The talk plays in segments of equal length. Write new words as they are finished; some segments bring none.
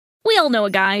We all know a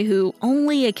guy who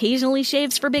only occasionally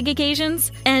shaves for big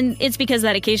occasions, and it's because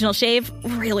that occasional shave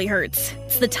really hurts.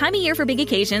 It's the time of year for big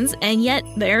occasions, and yet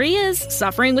there he is,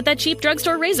 suffering with that cheap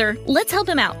drugstore razor. Let's help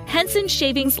him out. Henson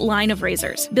Shaving's line of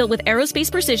razors, built with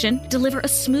aerospace precision, deliver a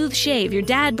smooth shave your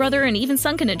dad, brother, and even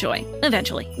son can enjoy,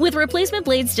 eventually. With replacement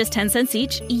blades just 10 cents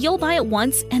each, you'll buy it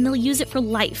once, and they'll use it for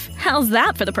life. How's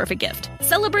that for the perfect gift?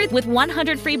 Celebrate with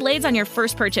 100 free blades on your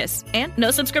first purchase, and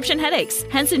no subscription headaches.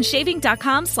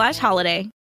 HensonShaving.com/holiday.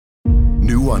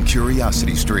 New on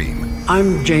Curiosity Stream.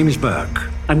 I'm James Burke.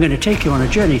 I'm going to take you on a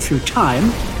journey through time.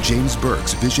 James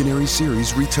Burke's visionary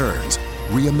series returns,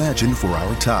 reimagined for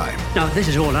our time. Now, this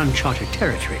is all uncharted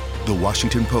territory. The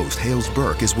Washington Post hails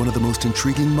Burke as one of the most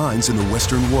intriguing minds in the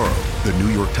Western world. The New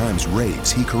York Times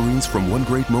raves he careens from one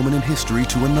great moment in history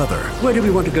to another. Where do we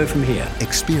want to go from here?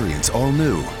 Experience all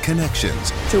new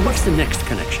Connections. So what's the next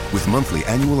connection? With monthly,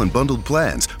 annual, and bundled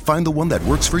plans, find the one that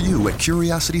works for you at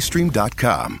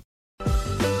CuriosityStream.com.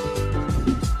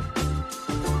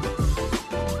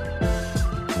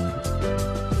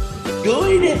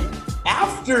 Good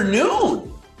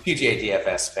afternoon, PGA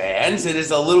DFS fans. It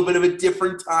is a little bit of a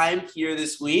different time here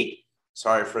this week.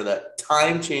 Sorry for the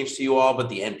time change to you all, but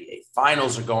the NBA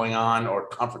finals are going on, or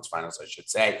conference finals, I should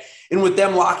say. And with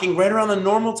them locking right around the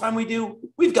normal time we do,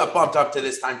 we've got bumped up to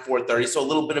this time, 4:30. So a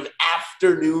little bit of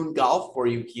afternoon golf for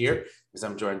you here, as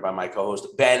I'm joined by my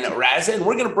co-host, Ben Raza. And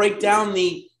we're going to break down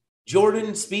the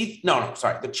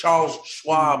the Charles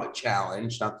Schwab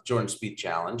Challenge, not the Jordan Spieth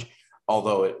Challenge,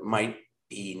 although it might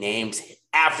be named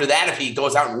after that if he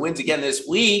goes out and wins again this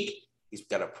week. He's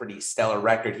got a pretty stellar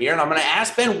record here. And I'm going to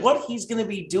ask Ben what he's going to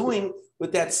be doing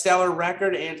with that stellar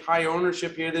record and high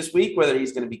ownership here this week, whether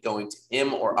he's going to be going to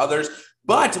him or others.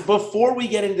 But before we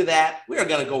get into that, we are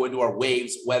going to go into our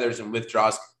waves, weathers, and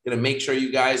withdraws. Going to make sure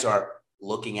you guys are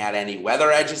looking at any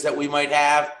weather edges that we might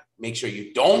have. Make sure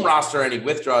you don't roster any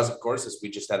withdraws, of course, as we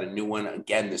just had a new one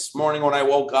again this morning when I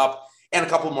woke up. And a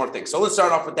couple more things. So let's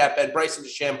start off with that, Ben. Bryson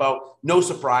DeChambeau, no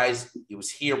surprise. He was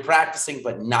here practicing,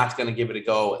 but not going to give it a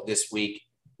go this week.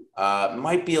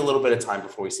 Might be a little bit of time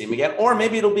before we see him again. Or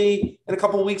maybe it'll be in a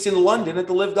couple of weeks in London at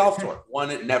the Live Golf Tour.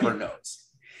 One never knows.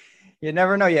 You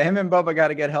never know. Yeah, him and Bubba got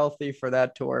to get healthy for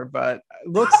that tour. But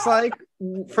looks like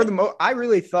I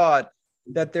really thought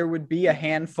that there would be a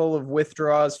handful of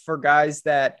withdrawals for guys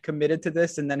that committed to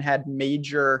this and then had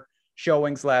major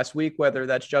showings last week, whether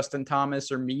that's Justin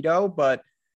Thomas or Mito, but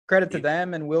credit to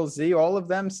them and Will Z. All of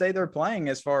them say they're playing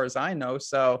as far as I know.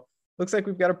 So looks like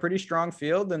we've got a pretty strong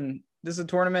field, and this is a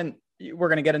tournament. We're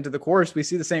going to get into the course. We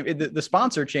see the same, the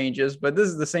sponsor changes, but this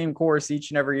is the same course each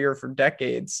and every year for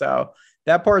decades. So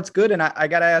that part's good. And I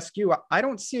got to ask you, I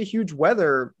don't see a huge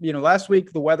weather. Last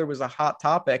week, the weather was a hot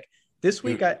topic. This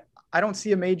week, I don't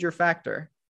see a major factor.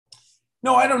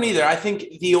 No, I don't either. I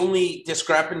think the only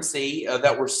discrepancy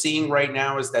that we're seeing right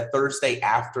now is that Thursday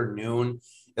afternoon,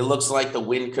 it looks like the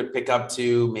wind could pick up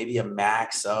to maybe a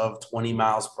max of 20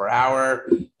 miles per hour.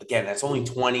 Again, that's only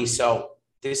 20. So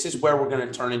this is where we're going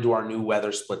to turn into our new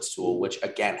weather splits tool, which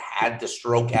again had the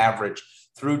stroke average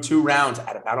through 2 rounds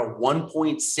at about a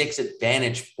 1.6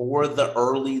 advantage for the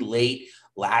early late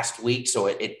last week. So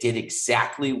it did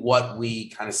exactly what we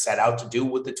kind of set out to do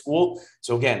with the tool.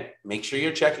 So again, make sure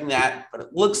you're checking that, but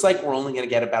it looks like we're only going to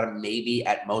get about a maybe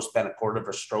at most been a quarter of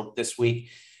a stroke this week.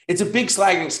 It's a big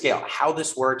sliding scale. How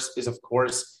this works is, of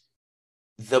course,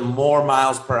 the more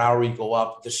miles per hour you go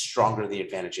up, the stronger the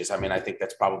advantage is. I mean, I think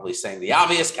that's probably saying the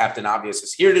obvious. Captain Obvious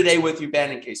is here today with you,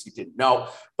 Ben, in case you didn't know.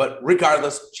 But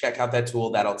regardless, check out that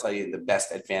tool. That'll tell you the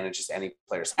best advantages any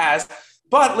players has.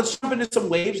 But let's jump into some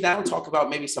waves now and talk about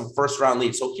maybe some first round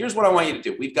leads. So here's what I want you to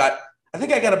do. I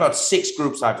think I got about 6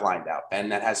 groups I've lined out, Ben,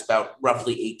 that has about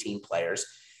roughly 18 players.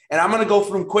 And I'm going to go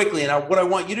through them quickly. And what I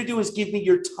want you to do is give me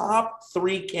your top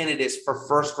 3 candidates for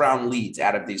first round leads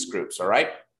out of these groups. All right.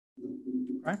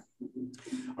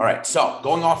 All right. So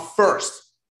going off first,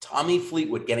 Tommy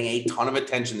Fleetwood getting a ton of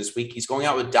attention this week. He's going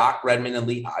out with Doc Redman and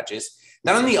Lee Hodges.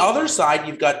 Then on the other side,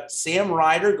 you've got Sam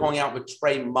Ryder going out with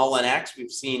Trey Mullinax. We've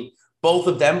seen both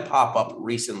of them pop up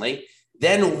recently.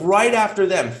 Then right after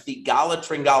them, Thigala,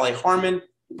 Tringale, Harmon,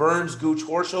 Burns, Gooch,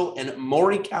 Horschel, and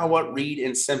Morikawa, Reed,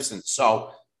 and Simpson. So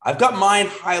I've got mine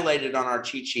highlighted on our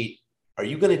cheat sheet. Are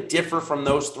you going to differ from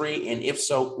those 3? And if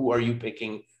so, who are you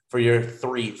picking for your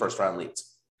 3 first round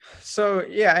leads? So,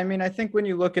 yeah, I mean, I think when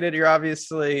you look at it, you're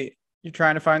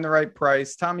trying to find the right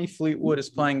price. Tommy Fleetwood is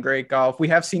playing great golf. We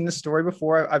have seen this story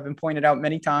before. I've been pointed out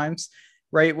many times.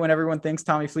 Right when everyone thinks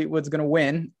Tommy Fleetwood's going to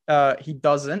win, he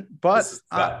doesn't. But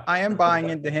I am buying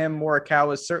into him.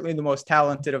 Morikawa is certainly the most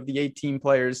talented of the 18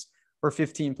 players or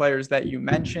 15 players that you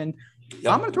mentioned.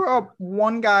 I'm going to throw out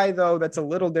one guy, though, that's a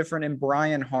little different in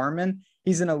Brian Harman.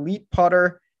 He's an elite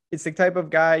putter. It's the type of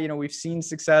guy, we've seen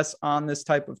success on this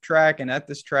type of track and at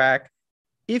this track.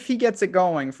 If he gets it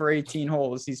going for 18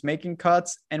 holes, he's making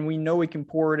cuts, and we know he can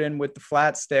pour it in with the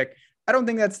flat stick. I don't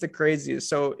think that's the craziest.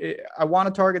 So I want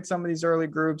to target some of these early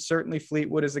groups. Certainly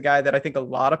Fleetwood is a guy that I think a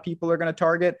lot of people are going to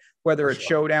target, whether it's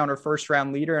showdown or first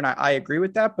round leader. And I agree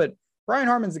with that. But Brian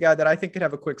Harman's a guy that I think could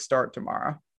have a quick start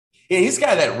tomorrow. Yeah, he's a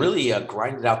guy that really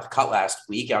grinded out the cut last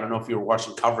week. I don't know if you were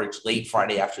watching coverage late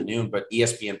Friday afternoon, but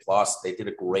ESPN Plus, they did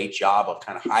a great job of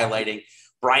kind of highlighting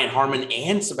Brian Harman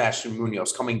and Sebastian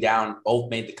Munoz coming down. Both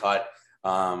made the cut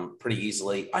pretty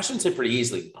easily. I shouldn't say pretty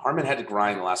easily. Harman had to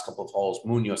grind the last couple of holes.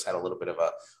 Munoz had a little bit of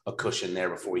a cushion there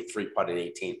before he three-putted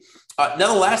 18.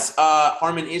 Nonetheless,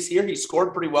 Harman is here. He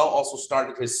scored pretty well. Also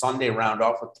started his Sunday round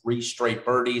off with 3 straight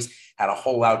birdies, had a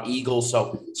hole-out eagle.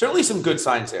 So certainly some good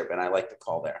signs there, Ben. I like the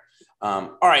call there.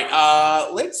 All right,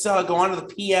 let's go on to the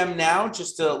PM now,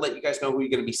 just to let you guys know who you're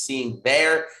going to be seeing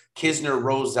there. Kisner,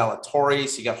 Rose,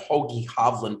 Zalatoris. You got Hoagie,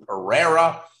 Hovland,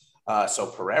 Pereira. So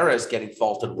Pereira is getting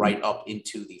vaulted right up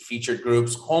into the featured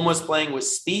groups. Homa's playing with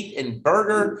Spieth and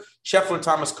Berger. Scheffler,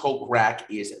 Thomas, Kokrak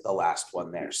is the last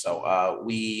one there. So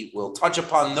we will touch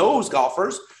upon those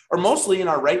golfers, or mostly in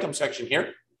our rank 'em section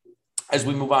here, as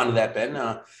we move on to that,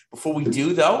 Ben. Before we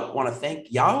do, though, I want to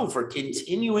thank Yahoo for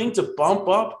continuing to bump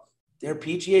up their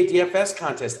PGA DFS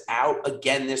contest out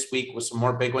again this week with some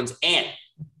more big ones. And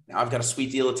now I've got a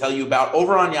sweet deal to tell you about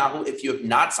over on Yahoo. If you have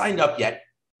not signed up yet,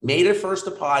 made a first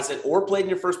deposit, or played in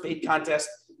your first paid contest,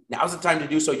 now's the time to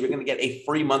do so. You're going to get a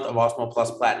free month of Osmo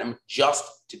Plus Platinum just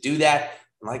to do that.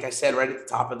 And like I said, right at the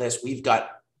top of this, we've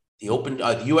got the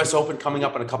U.S. Open coming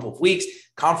up in a couple of weeks,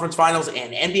 conference finals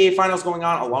and NBA finals going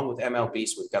on, along with MLB.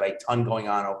 So we've got a ton going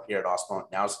on over here at Osmo.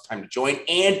 Now's the time to join,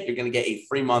 and you're going to get a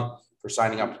free month for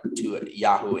signing up to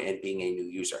Yahoo and being a new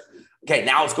user. Okay,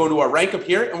 now let's go to our rank up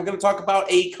here, and we're going to talk about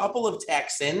a couple of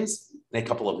Texans and a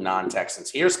couple of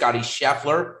non-Texans here. Scotty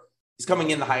Scheffler, he's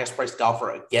coming in the highest priced golfer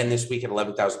again this week at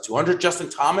 $11,200. Justin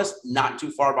Thomas, not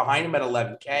too far behind him at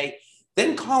 $11K.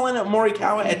 Then Colin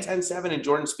Morikawa at $10,700 and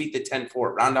Jordan Spieth at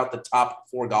 $10,400. Round out the top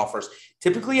 4 golfers.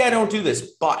 Typically, I don't do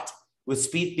this, but with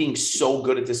Spieth being so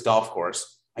good at this golf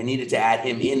course, I needed to add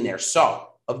him in there. So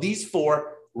of these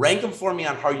 4, rank them for me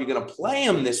on how you're going to play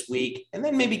them this week, and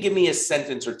then maybe give me a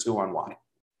sentence or two on why.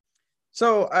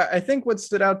 So I think what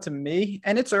stood out to me,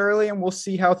 and it's early and we'll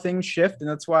see how things shift. And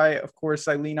that's why, of course,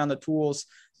 I lean on the tools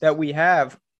that we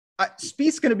have.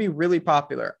 Spieth's going to be really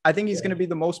popular. I think he's going to be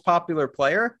the most popular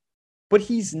player, but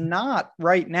he's not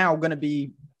right now going to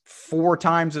be 4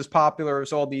 times as popular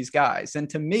as all these guys. And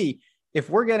to me, if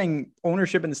we're getting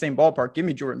ownership in the same ballpark, give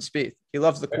me Jordan Spieth. He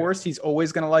loves the course. He's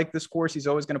always going to like this course. He's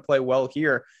always going to play well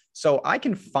here. So I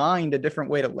can find a different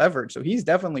way to leverage. So he's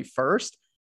definitely first.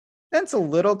 That's a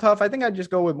little tough. I think I'd just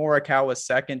go with Morikawa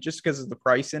second, just because of the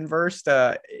price inverse.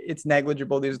 It's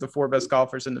negligible. These are the 4 best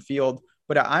golfers in the field.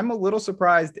 But I'm a little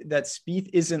surprised that Spieth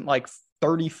isn't like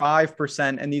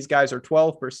 35% and these guys are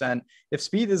 12%. If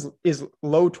Spieth is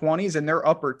low 20s and they're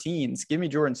upper teens, give me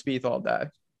Jordan Spieth all day.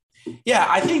 Yeah,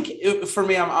 I think for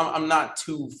me, I'm not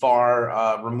too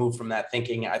far removed from that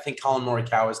thinking. I think Colin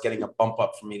Morikawa is getting a bump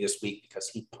up for me this week because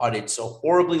he putted so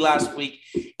horribly last week.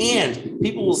 And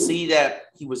people will see that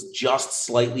he was just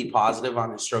slightly positive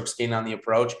on his strokes gained on the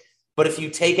approach. But if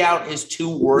you take out his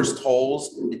 2 worst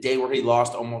holes, the day where he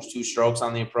lost almost 2 strokes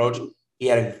on the approach, he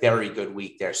had a very good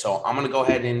week there. So I'm going to go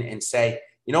ahead and say,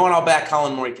 you know what, I'll back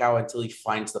Colin Morikawa until he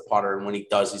finds the putter. And when he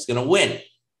does, he's going to win.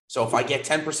 So if I get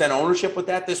 10% ownership with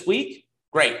that this week,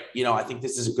 great. I think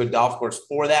this is a good golf course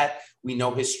for that. We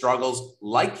know his struggles,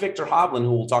 like Victor Hovland,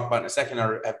 who we'll talk about in a second,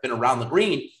 have been around the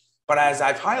green. But as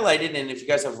I've highlighted, and if you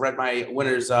guys have read my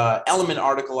winner's element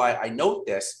article, I note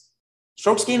this.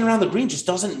 Strokes gained around the green just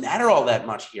doesn't matter all that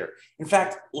much here. In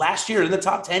fact, last year in the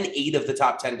top 10, 8 of the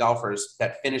top 10 golfers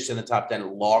that finished in the top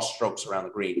 10 lost strokes around the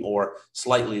green or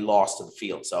slightly lost to the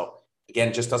field. So again,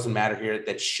 it just doesn't matter here.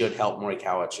 That should help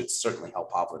Morikawa. It should certainly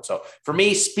help Hovland. So for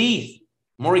me, Spieth,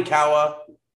 Morikawa,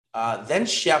 then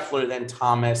Scheffler, then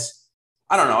Thomas.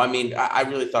 I don't know. I mean, I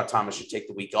really thought Thomas should take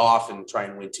the week off and try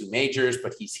and win 2 majors,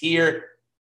 but he's here.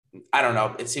 I don't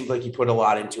know. It seems like you put a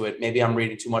lot into it. Maybe I'm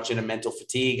reading too much into mental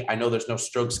fatigue. I know there's no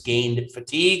strokes gained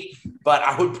fatigue, but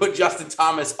I would put Justin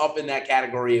Thomas up in that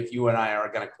category if you and I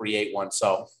are going to create one.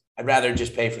 So I'd rather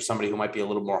just pay for somebody who might be a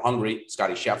little more hungry,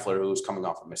 Scotty Scheffler, who's coming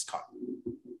off a missed cut.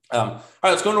 All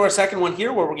right, let's go into our second one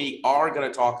here, where we are going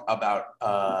to talk about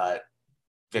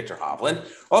Victor Hovland.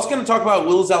 We're also going to talk about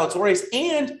Will Zalatoris,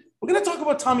 and we're going to talk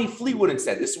about Tommy Fleetwood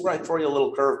instead. This is where I throw you a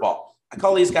little curveball. I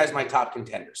call these guys my top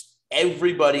contenders.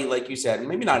 everybody, like you said, and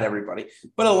maybe not everybody,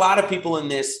 but a lot of people in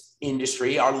this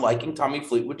industry are liking Tommy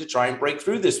Fleetwood to try and break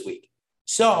through this week.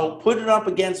 So put it up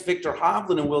against Victor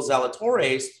Hovland and Will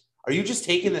Zalatoris. Are you just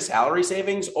taking the salary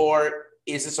savings, or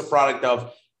is this a product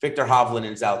of Victor Hovland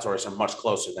and Zalatoris are much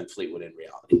closer than Fleetwood in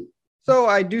reality? So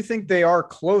I do think they are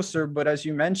closer, but as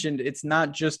you mentioned, it's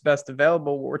not just best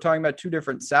available. We're talking about two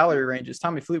different salary ranges.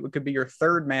 Tommy Fleetwood could be your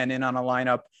third man in on a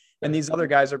lineup, and these other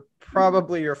guys are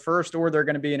probably your first, or they're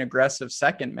going to be an aggressive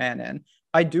second man in.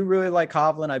 I do really like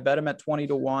Hovland. I bet him at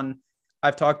 20-1.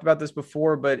 I've talked about this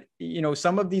before, but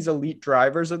some of these elite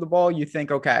drivers of the ball, you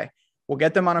think, okay, we'll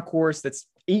get them on a course that's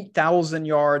 8,000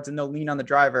 yards and they'll lean on the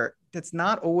driver. That's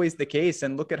not always the case.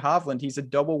 And look at Hovland. He's a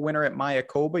double winner at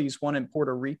Mayakoba. He's won in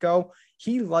Puerto Rico.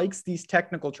 He likes these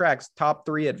technical tracks, top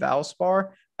 3 at Valspar.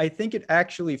 I think it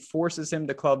actually forces him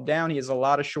to club down. He has a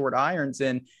lot of short irons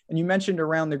in. And you mentioned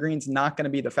around the greens not going to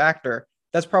be the factor.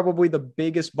 That's probably the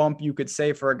biggest bump you could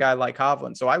say for a guy like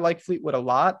Hovland. So I like Fleetwood a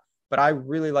lot, but I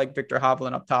really like Victor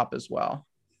Hovland up top as well.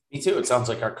 Me too. It sounds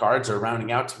like our cards are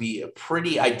rounding out to be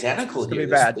pretty identical here. Could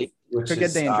be bad. Week, could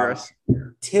get dangerous.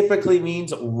 Typically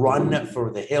means run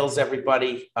for the hills,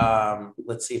 everybody.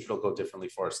 Let's see if it'll go differently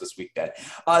for us this week, Ben.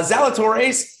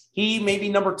 Zalatoris, he may be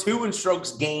number 2 in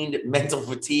strokes gained mental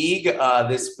fatigue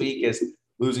this week, as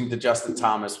losing to Justin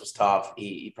Thomas was tough.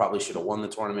 He probably should have won the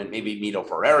tournament. Maybe Mito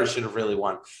Pereira should have really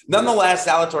won. Nonetheless,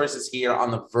 Zalatoris is here on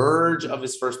the verge of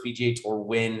his first PGA Tour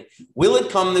win. Will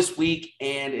it come this week?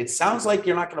 And it sounds like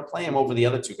you're not going to play him over the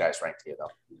other 2 guys ranked here,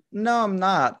 though. No, I'm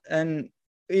not. And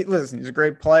listen, he's a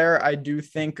great player. I do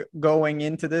think going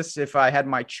into this, if I had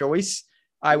my choice,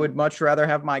 I would much rather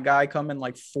have my guy come in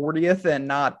like 40th and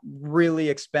not really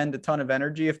expend a ton of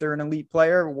energy if they're an elite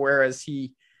player, whereas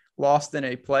he lost in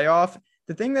a playoff.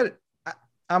 The thing that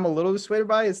I'm a little dissuaded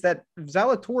by is that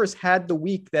Zalatoris had the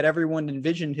week that everyone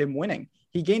envisioned him winning.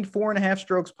 He gained 4.5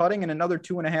 strokes putting and another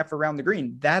 2.5 around the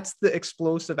green. That's the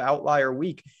explosive outlier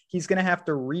week. He's going to have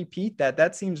to repeat that.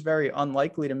 That seems very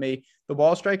unlikely to me. The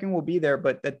ball striking will be there,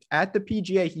 but at the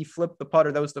PGA, he flipped the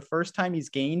putter. That was the first time he's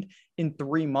gained in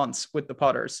 3 months with the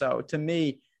putter. So to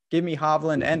me, give me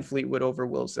Hovland and Fleetwood over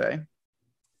Wilsey.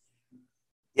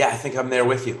 Yeah, I think I'm there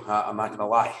with you. I'm not going to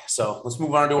lie. So let's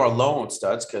move on to our low-owned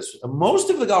studs, because most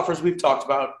of the golfers we've talked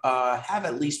about have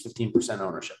at least 15%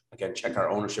 ownership. Again, check our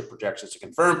ownership projections to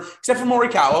confirm, except for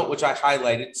Morikawa, which I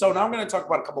highlighted. So now I'm going to talk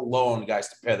about a couple low-owned guys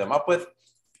to pair them up with.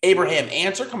 Abraham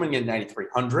Answer coming in at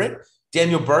 9,300.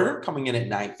 Daniel Berger coming in at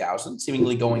 9,000,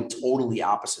 seemingly going totally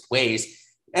opposite ways.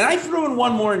 And I threw in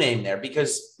one more name there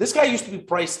because this guy used to be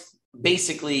priced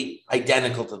basically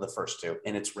identical to the first 2,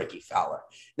 and it's Ricky Fowler.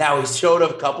 Now, he showed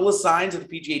a couple of signs at the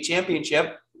PGA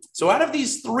Championship. So out of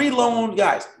these 3 low-owned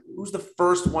guys, who's the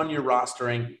first one you're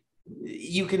rostering?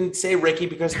 You can say Ricky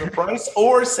because of the price,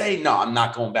 or say, no, I'm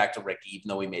not going back to Ricky, even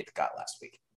though we made the cut last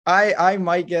week. I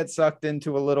might get sucked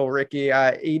into a little Ricky,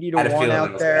 80-1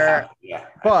 out there. Yeah,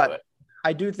 but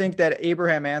I do think that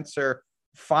Abraham Answer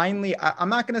finally, I'm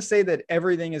not going to say that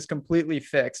everything is completely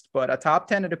fixed, but a top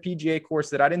 10 at a PGA course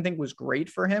that I didn't think was great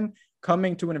for him,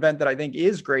 coming to an event that I think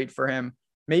is great for him,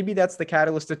 maybe that's the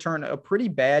catalyst to turn a pretty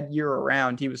bad year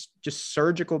around. He was just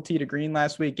surgical tee to green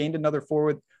last week, gained another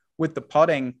 4 with the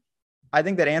putting. I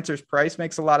think that Answer's price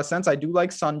makes a lot of sense. I do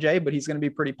like Sanjay, but he's going to be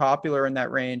pretty popular in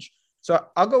that range. So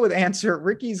I'll go with Answer.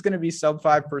 Ricky's going to be sub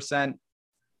 5%.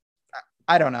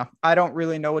 I don't know. I don't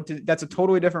really know what to. That's a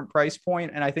totally different price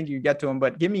point, and I think you get to him.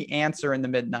 But give me Answer in the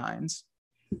mid-9s.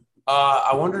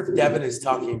 I wonder if Devin is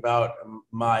talking about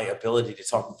my ability to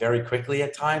talk very quickly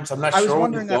at times. I'm not sure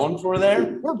what you're going for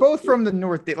there. We're both from the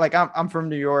North. Like I'm from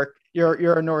New York.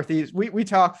 You're a Northeast. We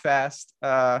talk fast.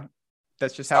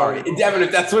 That's just how. Sorry, Devin,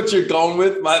 if that's what you're going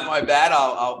with, my bad.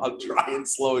 I'll try and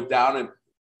slow it down. And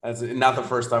as not the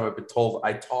first time I've been told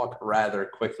I talk rather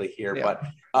quickly here, yeah.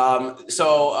 But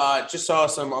just saw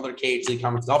some other KHC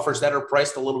comments. Golfers that are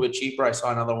priced a little bit cheaper. I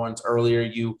saw another ones earlier.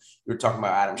 You were talking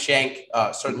about Adam Schenk.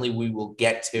 Certainly we will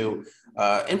get to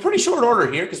in pretty short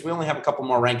order here because we only have a couple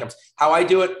more rank-ups. How I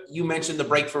do it, you mentioned the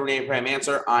breakthrough in Abraham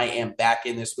Answer. I am back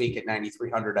in this week at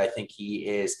 9,300. I think he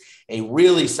is a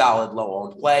really solid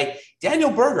low-owned play.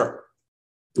 Daniel Berger,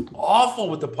 awful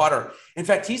with the putter. In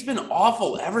fact, he's been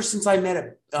awful ever since I made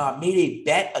a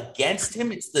bet against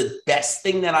him. It's the best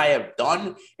thing that I have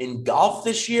done in golf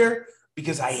this year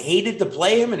because I hated to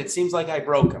play him, and it seems like I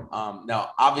broke him. Now,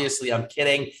 obviously, I'm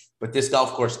kidding, but this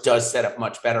golf course does set up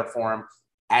much better for him.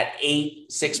 At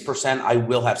 6%, I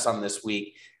will have some this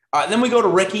week. Then we go to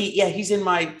Ricky. Yeah, he's in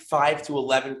my 5 to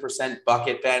 11%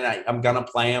 bucket, Ben. I'm going to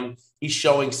play him. He's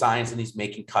showing signs, and he's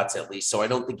making cuts at least, so I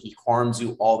don't think he harms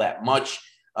you all that much.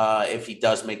 If he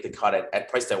does make the cut at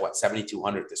priced at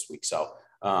 7,200 this week. So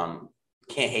Can't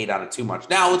hate on it too much.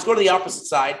 Now let's go to the opposite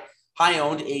side. High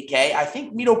owned 8K. I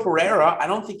think Mito Pereira, I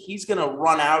don't think he's going to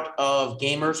run out of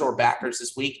gamers or backers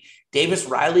this week. Davis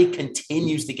Riley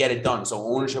continues to get it done. So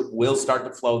ownership will start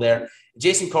to flow there.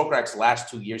 Jason Kokrak's last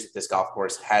 2 years at this golf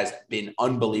course has been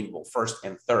unbelievable, first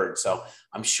and third. So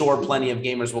I'm sure plenty of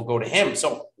gamers will go to him.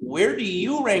 So where do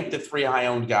you rank the 3 high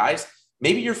owned guys?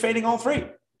 Maybe you're fading all 3.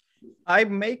 I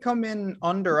may come in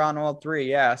under on all 3.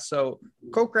 Yeah. So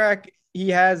Kokrak, he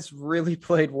has really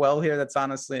played well here. That's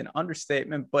honestly an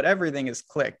understatement, but everything is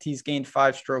clicked. He's gained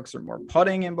 5 strokes or more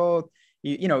putting in both.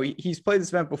 He's played this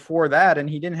event before that, and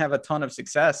he didn't have a ton of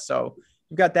success. So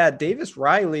you've got that. Davis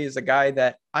Riley is a guy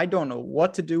that I don't know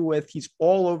what to do with. He's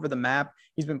all over the map.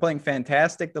 He's been playing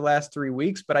fantastic the last 3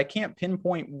 weeks, but I can't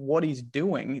pinpoint what he's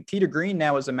doing. Tee to green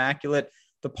now is immaculate.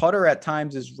 The putter at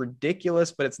times is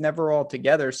ridiculous, but it's never all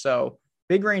together. So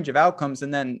big range of outcomes.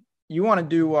 And then you want to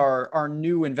do our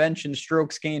new invention,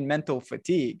 strokes gain mental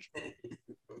fatigue.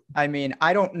 I mean,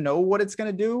 I don't know what it's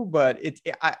going to do, but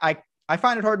I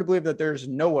find it hard to believe that there's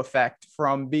no effect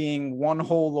from being 1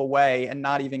 hole away and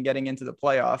not even getting into the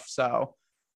playoffs. So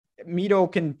Mito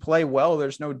can play well.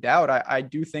 There's no doubt. I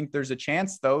do think there's a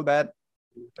chance, though, that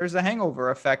there's a hangover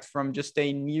effect from just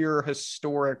a near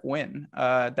historic win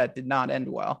that did not end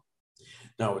well.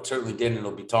 No, it certainly didn't.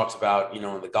 It'll be talked about, in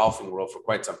the golfing world for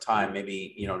quite some time.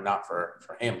 Maybe, not for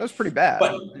him. That was pretty bad.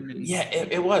 But yeah,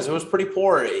 it was. It was pretty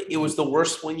poor. It was the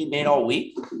worst swing he made all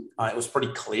week. It was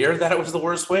pretty clear that it was the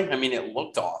worst swing. I mean, it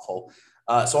looked awful.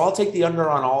 So I'll take the under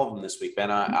on all of them this week,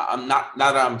 Ben. I'm not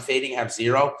I'm fading, have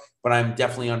 0, but I'm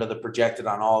definitely under the projected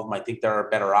on all of them. I think there are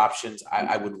better options.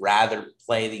 I would rather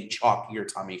play the chalkier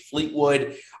Tommy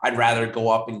Fleetwood. I'd rather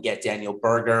go up and get Daniel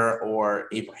Berger or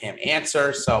Abraham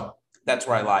Answer. So that's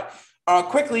where I lie.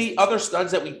 Quickly, other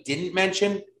studs that we didn't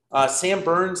mention, Sam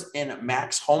Burns and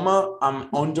Max Homa.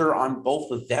 I'm under on both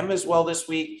of them as well this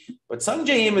week. But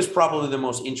Sungjae Im is probably the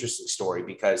most interesting story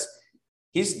because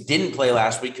he didn't play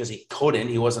last week because he couldn't.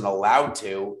 He wasn't allowed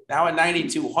to. Now at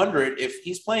 9,200, if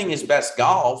he's playing his best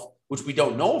golf, which we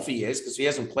don't know if he is because he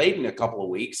hasn't played in a couple of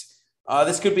weeks,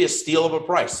 this could be a steal of a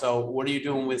price. So what are you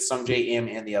doing with Sungjae Im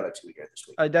and the other 2 here this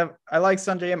week? I like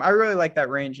Sungjae Im. I really like that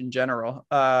range in general.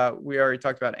 We already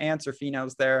talked about Ants or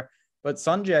Finau's there, but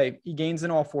Sungjae, he gains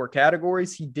in all 4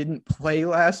 categories. He didn't play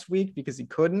last week because he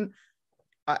couldn't.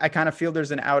 I kind of feel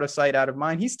there's an out of sight, out of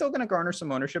mind. He's still going to garner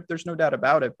some ownership. There's no doubt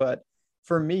about it. But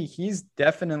for me, he's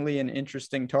definitely an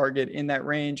interesting target in that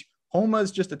range. Homa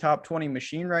is just a top 20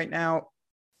 machine right now.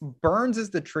 Burns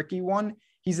is the tricky one.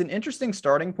 He's an interesting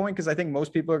starting point because I think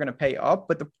most people are going to pay up.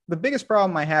 But the biggest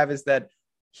problem I have is that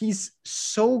he's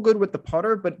so good with the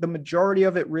putter, but the majority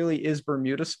of it really is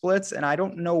Bermuda splits. And I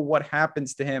don't know what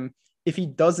happens to him if he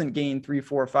doesn't gain 3,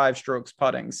 4, 5 strokes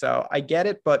putting. So I get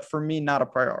it, but for me, not a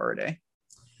priority.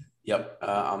 Yep,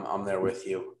 I'm there with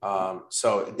you.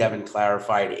 So Devin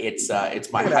clarified it's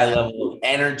my high level of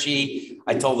energy.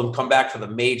 I told him come back for the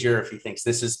major if he thinks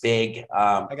this is big.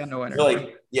 I got no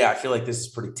energy. I feel like this is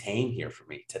pretty tame here for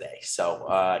me today.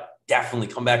 So definitely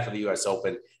come back for the U.S.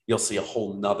 Open. You'll see a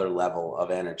whole nother level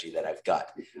of energy that I've got.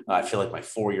 I feel like my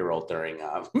 4-year-old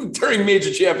during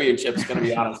major championships, going to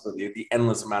be honest with you, the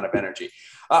endless amount of energy.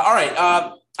 All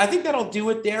right. I think that'll do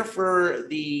it there for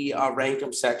the rank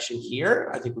 'em section here.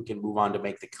 I think we can move on to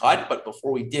make the cut. But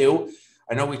before we do,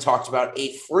 I know we talked about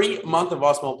a free month of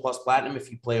Osmo Plus Platinum if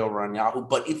you play over on Yahoo.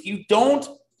 But if you don't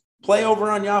play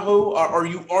over on Yahoo, or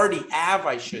you already have,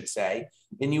 I should say,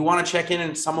 and you want to check in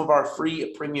on some of our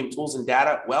free premium tools and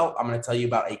data, well, I'm going to tell you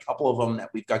about a couple of them that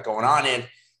we've got going on. And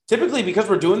typically, because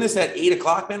we're doing this at 8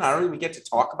 o'clock, man, I don't even get to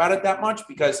talk about it that much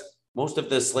because most of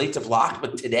the slates have locked,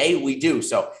 but today we do.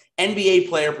 So NBA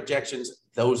player projections,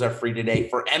 those are free today.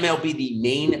 For MLB, the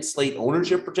main slate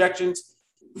ownership projections.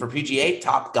 For PGA,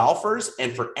 top golfers.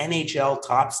 And for NHL,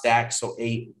 top stacks. So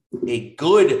a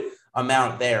good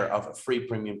amount there of free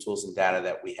premium tools and data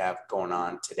that we have going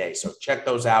on today. So check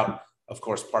those out. Of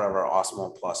course, part of our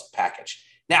Osmo Plus package.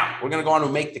 Now, we're going to go on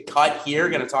and make the cut here.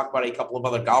 Going to talk about a couple of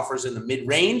other golfers in the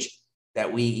mid-range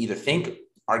that we either think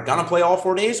are going to play all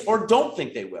 4 days or don't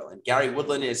think they will. And Gary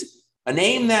Woodland is a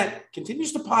name that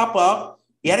continues to pop up.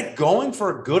 He had it going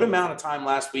for a good amount of time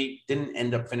last week. Didn't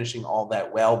end up finishing all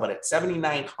that well, but at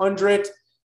 7,900,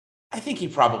 I think he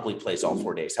probably plays all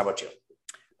 4 days. How about you?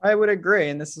 I would agree.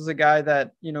 And this is a guy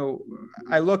that,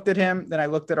 I looked at him, then I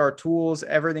looked at our tools,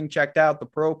 everything checked out. The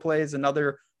pro plays,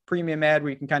 another premium ad where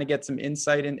you can kind of get some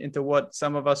insight into what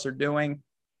some of us are doing.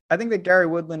 I think that Gary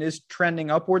Woodland is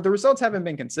trending upward. The results haven't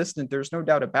been consistent. There's no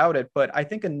doubt about it, but I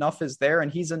think enough is there.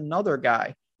 And he's another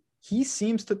guy he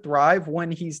seems to thrive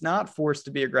when he's not forced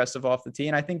to be aggressive off the tee.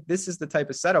 And I think this is the type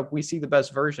of setup we see the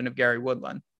best version of Gary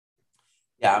Woodland.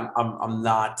 Yeah, I'm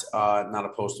not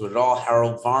opposed to it at all.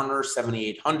 Harold Varner,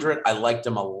 7,800. I liked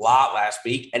him a lot last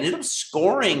week. Ended up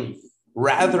scoring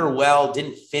rather well.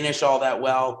 Didn't finish all that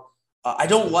well. I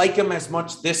don't like him as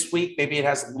much this week. Maybe it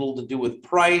has a little to do with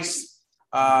price.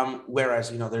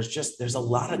 Whereas, there's a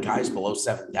lot of guys below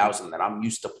 7,000 that I'm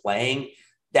used to playing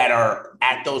that are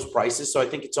at those prices. So I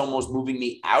think it's almost moving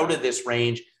me out of this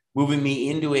range, moving me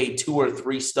into a 2 or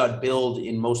 3 stud build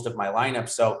in most of my lineups.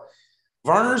 So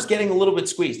Varner's getting a little bit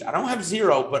squeezed. I don't have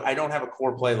 0, but I don't have a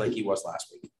core play like he was last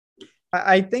week.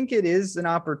 I think it is an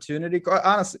opportunity.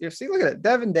 Honestly, see, look at it.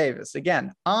 Devin Davis,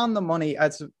 again, on the money. I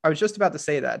was just about to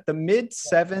say that. The mid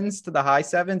 7s to the high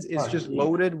 7s is just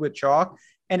loaded with chalk.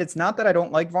 And it's not that I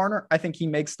don't like Varner. I think he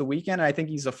makes the weekend. And I think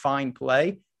he's a fine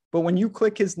play. But when you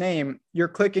click his name, you're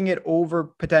clicking it over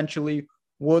potentially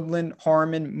Woodland,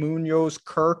 Harmon, Munoz,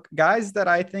 Kirk, guys that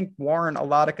I think warrant a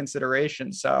lot of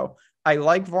consideration. So I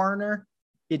like Varner.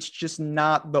 It's just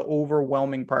not the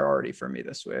overwhelming priority for me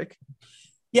this week.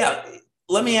 Yeah.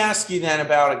 Let me ask you then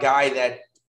about a guy that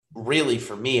really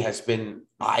for me has been,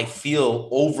 I feel,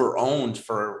 over-owned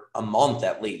for a month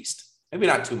at least. Maybe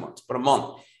not 2 months, but a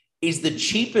month. Is the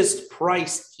cheapest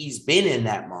price he's been in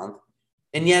that month.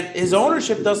 And yet his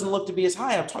ownership doesn't look to be as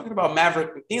high. I'm talking about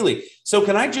Maverick McNeely. So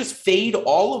can I just fade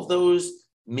all of those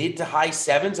mid to high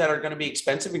 7s that are going to be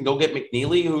expensive and go get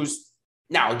McNeely, who's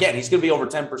now, again, he's going to be over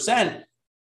 10%,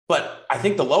 but I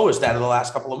think the lowest out of the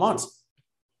last couple of months.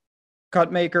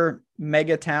 Cut maker,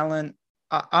 mega talent.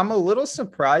 I'm a little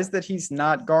surprised that he's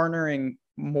not garnering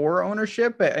more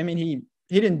ownership. I mean, he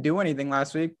didn't do anything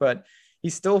last week, but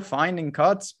he's still finding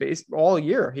cuts all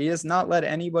year. He has not let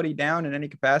anybody down in any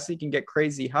capacity. He can get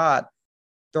crazy hot.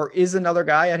 There is another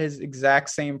guy at his exact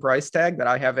same price tag that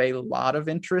I have a lot of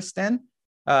interest in.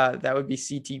 That would be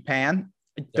CT Pan.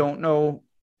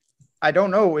 I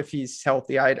don't know if he's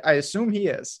healthy. I assume he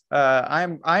is.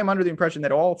 I'm under the impression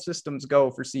that all systems go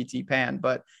for CT Pan,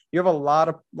 but you have a lot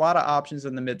of options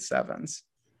in the mid 7s.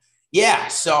 Yeah,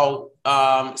 so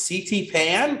CT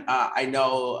Pan, I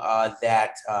know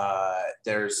that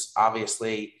there's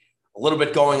obviously a little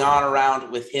bit going on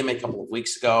around with him a couple of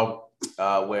weeks ago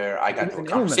where I got into a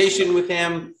conversation with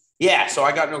him. Yeah, so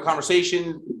I got into a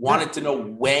conversation, wanted to know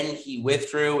when he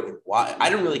withdrew and why. I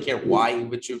didn't really care why he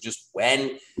withdrew, just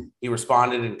when he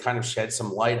responded and kind of shed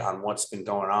some light on what's been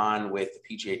going on with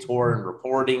the PGA Tour and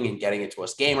reporting and getting it to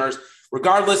us gamers.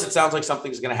 Regardless, it sounds like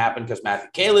something's going to happen because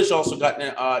Matthew Kalish also got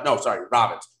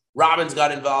Robbins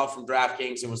got involved from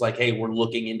DraftKings and was like, hey, we're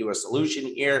looking into a solution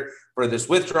here for this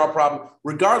withdrawal problem.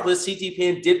 Regardless,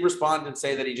 CTPN did respond and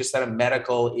say that he just had a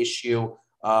medical issue,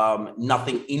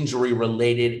 nothing injury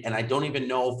related. And I don't even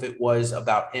know if it was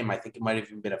about him. I think it might have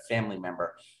even been a family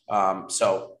member.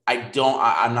 So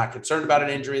I'm not concerned about an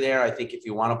injury there. I think if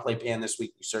you want to play Pan this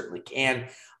week, you certainly can.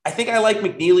 I think I like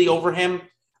McNeely over him.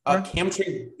 Cam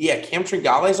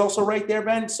Tringale is also right there,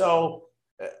 Ben. So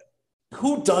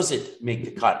who doesn't make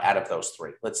the cut out of those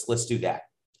 3? Let's do that.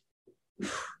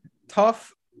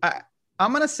 Tough.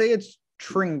 I'm going to say it's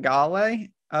Tringale.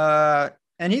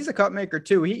 And he's a cut maker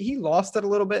too. He lost it a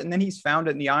little bit and then he's found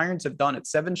it, and the irons have done it.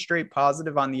 7 straight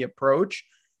positive on the approach,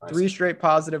 nice. 3 straight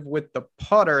positive with the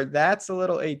putter. That's a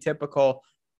little atypical.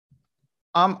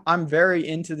 I'm very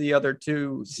into the other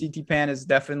 2. CT Pan is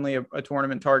definitely a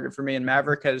tournament target for me, and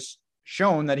Maverick has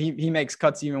shown that he makes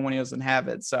cuts even when he doesn't have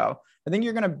it. So I think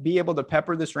you're going to be able to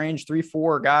pepper this range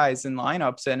 3-4 guys in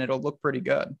lineups, and it'll look pretty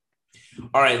good.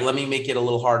 All right, let me make it a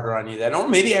little harder on you then, or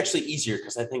maybe actually easier,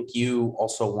 because I think you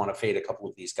also want to fade a couple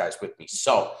of these guys with me.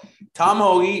 So Tom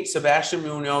Hoagie, Sebastian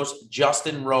Munoz,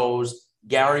 Justin Rose,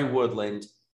 Gary Woodland.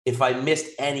 If I missed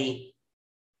any,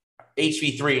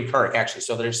 HV3 and Kirk, actually.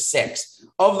 So there's 6.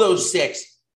 Of those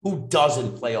 6, who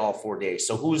doesn't play all 4 days?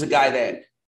 So who's a guy that,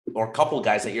 or a couple of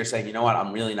guys that you're saying, you know what,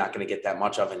 I'm really not going to get that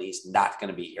much of, and he's not going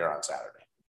to be here on Saturday?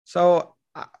 So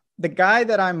the guy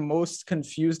that I'm most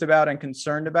confused about and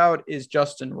concerned about is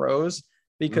Justin Rose,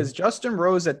 because Justin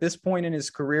Rose at this point in his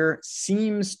career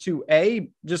seems to A,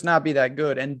 just not be that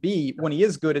good, and B, when he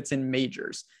is good, it's in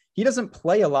majors. He doesn't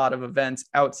play a lot of events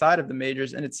outside of the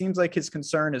majors, and it seems like his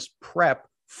concern is prep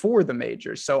for the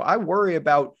majors. So I worry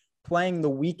about playing the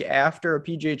week after a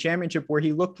PGA Championship where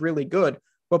he looked really good,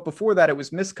 but before that it was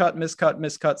miscut,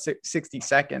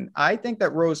 62nd. I think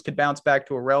that Rose could bounce back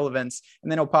to irrelevance, and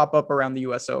then he'll pop up around the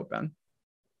US Open.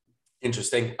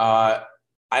 Interesting.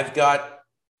 I've got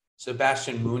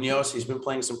Sebastian Munoz. He's been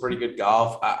playing some pretty good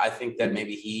golf. I think that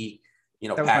maybe he,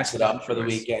 packs it up for the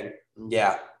weekend.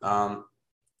 Yeah.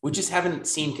 we just haven't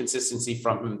seen consistency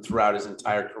from him throughout his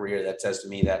entire career. That says to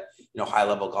me that, high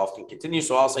level golf can continue.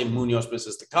 So I'll say Munoz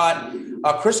misses the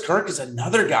cut. Chris Kirk is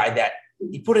another guy that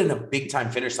he put in a big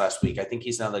time finish last week. I think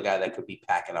he's another guy that could be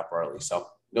packing up early. So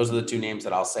those are the two names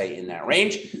that I'll say in that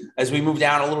range. As we move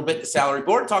down a little bit, the salary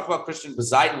board, talk about Christian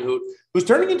Bezuidenhout, who's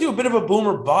turning into a bit of a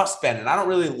boomer bust, Ben. And I don't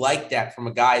really like that from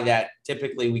a guy that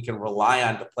typically we can rely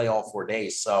on to play all 4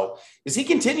 days. So does he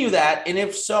continue that? And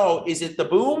if so, is it the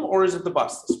boom or is it the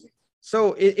bust this week?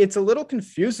 So it's a little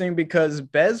confusing because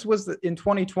Bez was in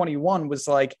 2021 was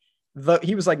like,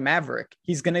 he was like Maverick.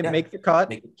 He's going to make the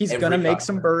cut. He's going to make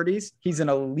some birdies. He's an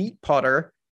elite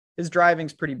putter. His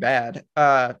driving's pretty bad.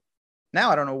 Now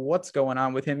I don't know what's going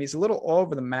on with him. He's a little all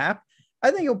over the map.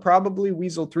 I think he'll probably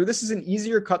weasel through. This is an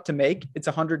easier cut to make. It's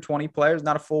 120 players,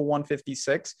 not a full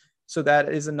 156. So that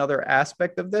is another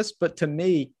aspect of this. But to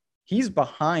me, he's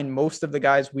behind most of the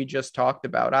guys we just talked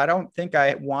about. I don't think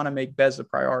I want to make Bez a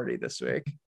priority this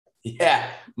week. Yeah,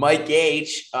 Mike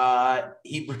H.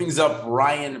 He brings up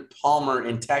Ryan Palmer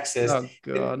in Texas. Oh,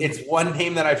 God. It's one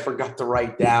name that I forgot to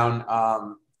write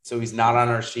down. So he's not on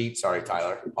our sheet. Sorry,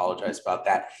 Tyler. Apologize about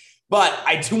that. But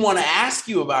I do want to ask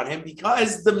you about him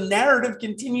because the narrative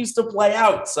continues to play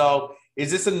out. So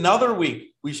is this another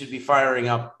week we should be firing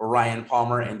up Ryan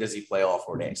Palmer, and does he play all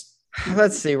 4 days?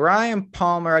 Let's see. Ryan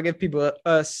Palmer, I'll give people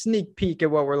a sneak peek at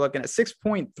what we're looking at.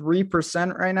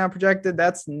 6.3% right now projected.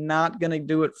 That's not going to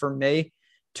do it for me.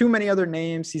 Too many other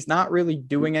names. He's not really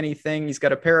doing anything. He's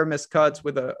got a pair of missed cuts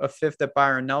with a fifth at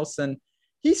Byron Nelson.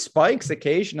 He spikes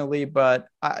occasionally, but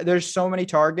there's so many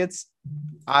targets.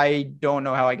 I don't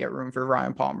know how I get room for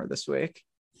Ryan Palmer this week.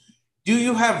 Do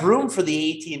you have room for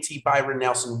the AT&T Byron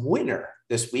Nelson winner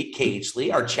this week? Cage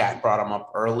Lee, our chat brought him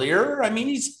up earlier. I mean,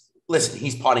 he's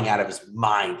putting out of his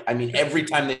mind. I mean, every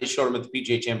time they showed him at the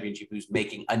PGA Championship, he was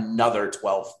making another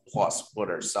 12-plus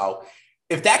footer. So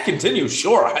if that continues,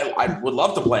 sure, I would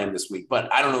love to play him this week,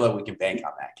 but I don't know that we can bank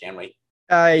on that, can we?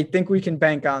 I think we can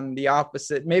bank on the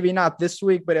opposite. Maybe not this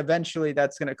week, but eventually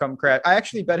that's going to come crash. I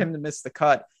actually bet him to miss the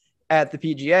cut at the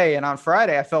PGA, and on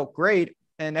Friday I felt great,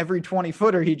 and every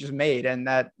 20-footer he just made, and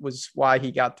that was why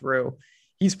he got through.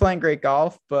 He's playing great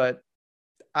golf, but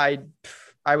I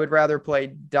would rather play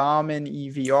Dahmen,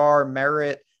 EVR,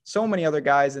 Merritt, so many other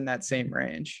guys in that same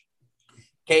range.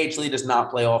 Cage Lee does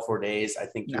not play all 4 days. I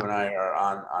think you and I are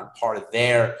on part of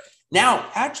there. Now,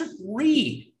 Patrick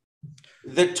Reed,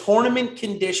 the tournament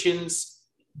conditions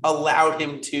allowed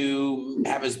him to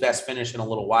have his best finish in a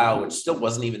little while, which still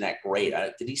wasn't even that great.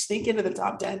 Did he sneak into the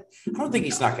top 10? I don't think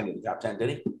he snuck into the top 10, did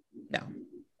he? No.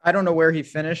 I don't know where he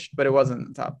finished, but it wasn't in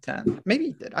the top 10. Maybe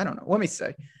he did. I don't know. Let me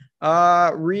say.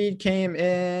 Reed came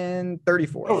in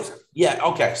 34th. Oh, yeah.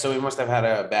 Okay. So he must have had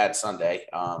a bad Sunday,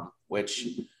 which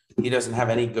he doesn't have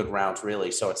any good rounds really.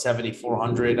 So at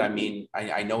 7,400, I mean,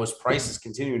 I know his price is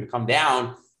continuing to come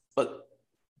down, but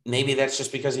maybe that's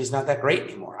just because he's not that great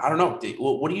anymore. I don't know.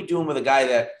 What are you doing with a guy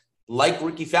that, like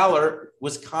Ricky Fowler,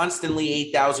 was constantly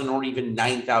 8,000 or even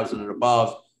 9,000 and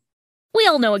above? We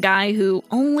all know a guy who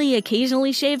only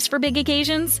occasionally shaves for big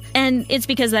occasions, and it's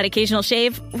because that occasional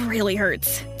shave really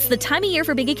hurts. It's the time of year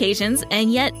for big occasions,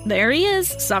 and yet there he is,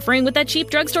 suffering with that cheap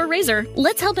drugstore razor.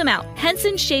 Let's help him out.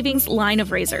 Henson Shaving's line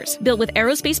of razors, built with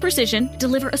aerospace precision,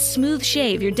 deliver a smooth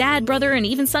shave your dad, brother, and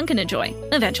even son can enjoy,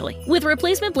 eventually. With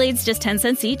replacement blades just 10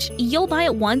 cents each, you'll buy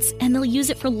it once, and they'll use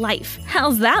it for life.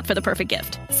 How's that for the perfect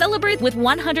gift? Celebrate with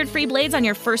 100 free blades on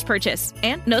your first purchase,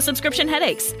 and no subscription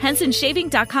headaches.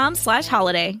 HensonShaving.com/holiday.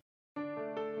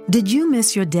 Did you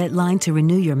miss your deadline to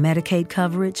renew your Medicaid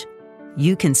coverage?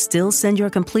 You can still send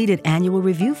your completed annual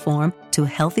review form to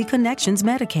Healthy Connections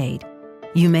Medicaid.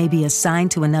 You may be assigned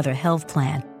to another health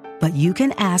plan, but you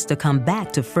can ask to come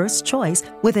back to First Choice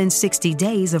within 60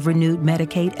 days of renewed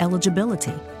Medicaid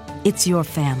eligibility. It's your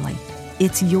family.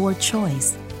 It's your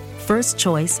choice. First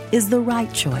Choice is the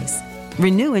right choice.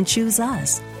 Renew and choose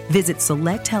us. Visit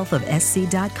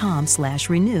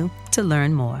selecthealthofsc.com/renew to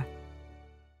learn more.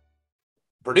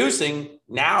 Producing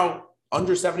now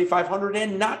under 7,500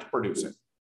 and not producing.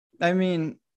 I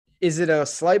mean, is it a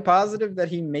slight positive that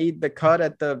he made the cut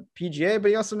at the PGA, but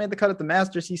he also made the cut at the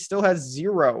Masters? He still has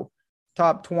 0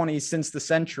 top 20 since the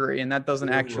century, and that doesn't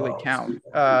actually count.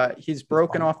 He's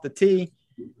broken off the tee.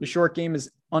 The short game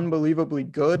is unbelievably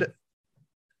good.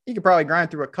 You could probably grind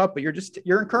through a cut, but you're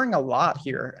incurring a lot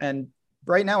here. And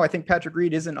right now, I think Patrick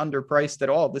Reed isn't underpriced at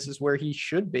all. This is where he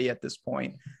should be at this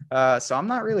point. So I'm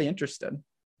not really interested.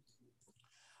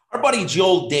 Our buddy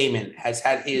Joel Damon has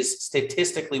had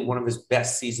statistically one of his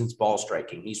best seasons ball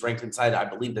striking. He's ranked inside, I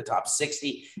believe, the top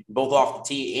 60, both off the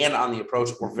tee and on the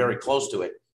approach. We're very close to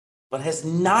it, but has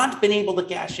not been able to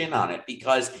cash in on it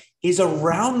because his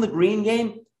around the green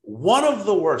game one of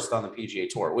the worst on the PGA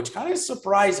Tour, which kind of is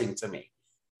surprising to me.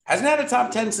 Hasn't had a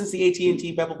top 10 since the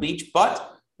AT&T Pebble Beach,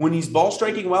 but when he's ball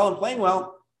striking well and playing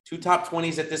well, 2 top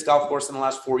 20s at this golf course in the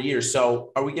last 4 years.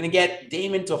 So are we going to get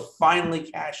Damon to finally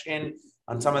cash in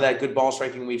on some of that good ball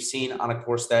striking we've seen on a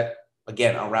course that,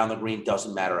 again, around the green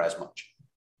doesn't matter as much?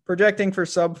 Projecting for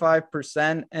sub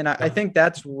 5%. And I think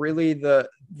that's really the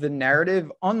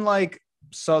narrative. Unlike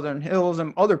Southern Hills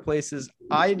and other places,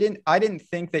 I didn't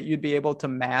think that you'd be able to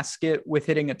mask it with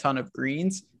hitting a ton of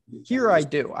greens. Here I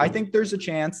do. I think there's a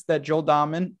chance that Joel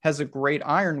Dahmen has a great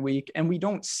iron week, and we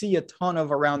don't see a ton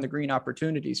of around the green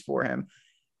opportunities for him.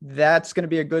 That's going to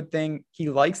be a good thing. He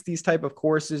likes these type of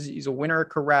courses. He's a winner at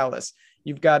Corrales.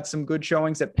 You've got some good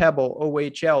showings at Pebble,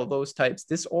 OHL, those types.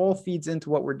 This all feeds into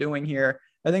what we're doing here.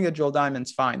 I think that Joel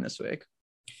Dahmen's fine this week.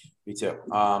 Me too.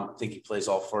 I think he plays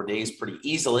all 4 days pretty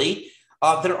easily.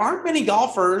 There aren't many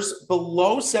golfers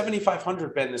below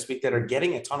 7,500, Ben, this week that are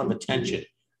getting a ton of attention.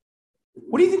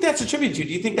 What do you think that's attributed to?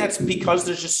 Do you think that's because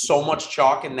there's just so much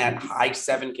chalk in that high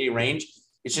 7K range?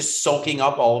 It's just soaking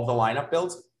up all of the lineup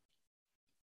builds?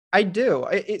 I do.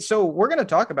 So we're going to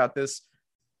talk about this.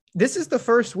 This is the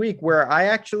first week where I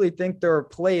actually think there are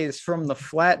plays from the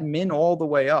flat min all the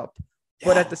way up. Yeah.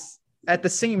 But at the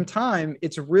same time,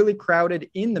 it's really crowded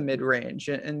in the mid range,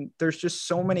 and there's just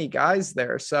so many guys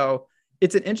there. So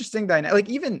it's an interesting dynamic. Like,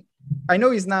 even I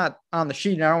know he's not on the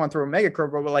sheet, and I don't want to throw a mega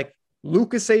curve, but like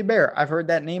Lucas Hebert, I've heard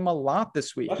that name a lot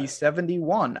this week. He's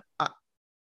 71.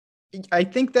 I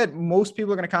think that most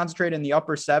people are going to concentrate in the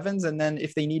upper sevens, and then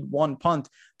if they need one punt,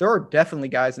 there are definitely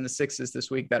guys in the sixes this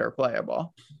week that are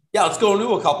playable. Yeah, let's go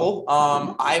into a couple.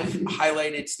 I've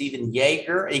highlighted Steven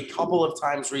Jaeger a couple of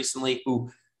times recently,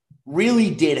 who really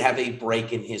did have a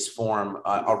break in his form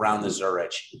around the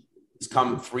Zurich. He's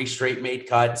come 3 straight made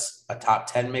cuts, a top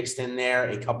 10 mixed in there,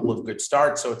 a couple of good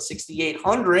starts. So at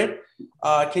 6,800,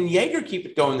 can Jaeger keep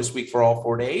it going this week for all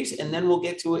 4 days? And then we'll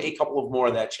get to a couple of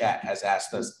more that chat has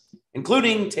asked us,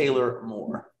 including Taylor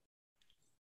Moore.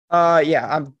 Yeah,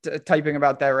 I'm typing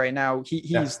about that right now.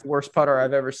 He's the worst putter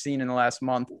I've ever seen in the last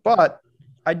month, but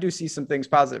I do see some things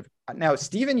positive. Now,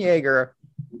 Steven Jaeger,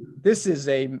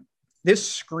 this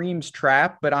screams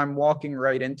trap, but I'm walking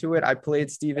right into it. I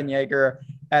played Steven Jaeger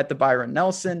at the Byron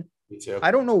Nelson. Me too.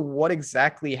 I don't know what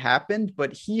exactly happened,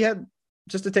 but he had,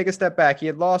 just to take a step back, he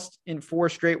had lost in 4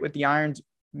 straight with the irons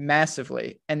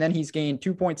massively. And then he's gained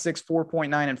 2.6,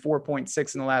 4.9, and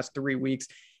 4.6 in the last 3 weeks.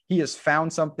 He has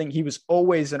found something. He was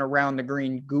always an around the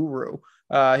green guru.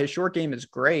 His short game is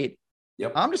great.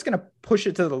 Yep. I'm just going to push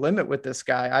it to the limit with this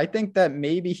guy. I think that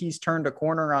maybe he's turned a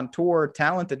corner on tour,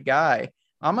 talented guy.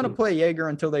 I'm going to play Jaeger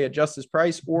until they adjust his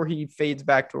price or he fades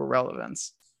back to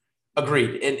irrelevance.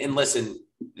 Agreed. And listen,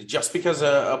 just because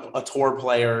a tour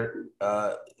player,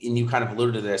 and you kind of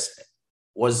alluded to this,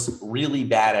 was really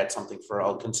bad at something for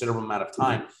a considerable amount of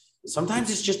time, sometimes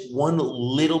it's just one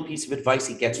little piece of advice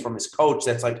he gets from his coach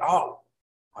that's like, oh,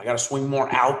 I got to swing more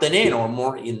out than in, or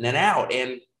more in than out.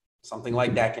 And something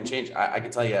like that can change. I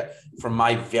can tell you from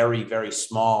my very, very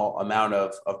small amount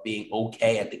of being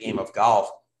okay at the game of golf,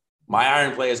 my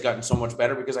iron play has gotten so much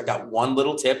better because I got one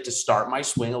little tip to start my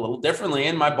swing a little differently,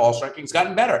 and my ball striking's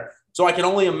gotten better. So I can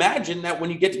only imagine that when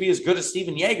you get to be as good as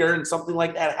Steven Jaeger and something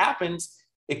like that happens,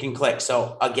 it can click.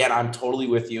 So again, I'm totally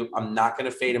with you. I'm not going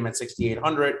to fade him at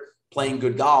 6,800 playing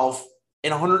good golf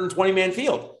in a 120-man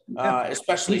field,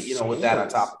 especially, with that on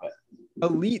top of it.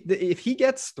 Elite. If he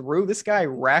gets through, this guy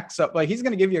racks up, like, he's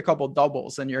going to give you a couple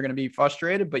doubles and you're going to be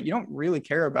frustrated, but you don't really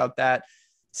care about that.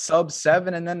 Sub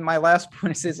 7. And then my last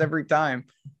point is every time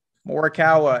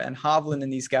Morikawa and Hovland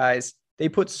and these guys, they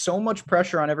put so much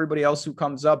pressure on everybody else who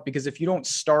comes up, because if you don't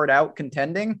start out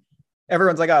contending,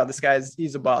 everyone's like, oh,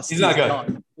 he's a bust. He's not good.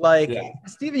 Done.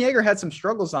 Steven Jaeger had some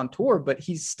struggles on tour, but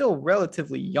he's still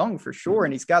relatively young for sure.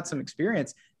 And he's got some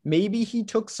experience. Maybe he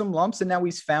took some lumps and now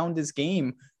he's found his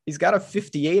game. He's got a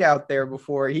 58 out there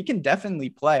before. He can definitely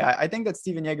play. I think that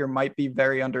Steven Jaeger might be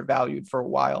very undervalued for a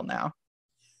while now.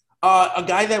 A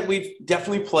guy that we've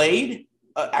definitely played.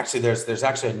 Actually, there's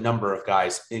actually a number of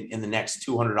guys in the next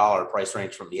 $200 price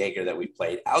range from Jaeger that we've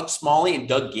played. Alex Smalley and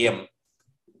Doug Gim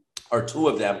are 2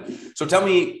 of them. So tell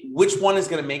me which one is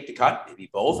going to make the cut, maybe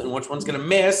both, and which one's going to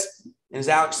miss. And is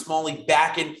Alex Smalley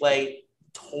back in play?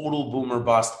 Total boomer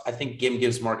bust. I think Gim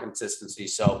gives more consistency.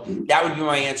 So that would be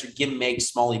my answer. Gim makes,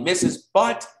 Smalley misses,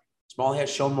 but Smalley has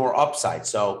shown more upside.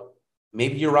 So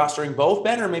maybe you're rostering both,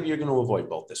 Ben, or maybe you're going to avoid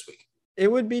both this week. It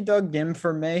would be Doug Gim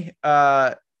for me.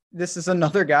 This is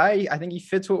another guy. I think he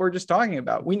fits what we're just talking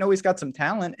about. We know he's got some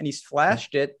talent and he's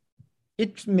flashed it.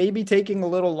 It's maybe taking a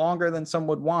little longer than some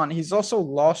would want. He's also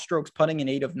lost strokes putting in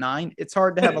 8 of 9. It's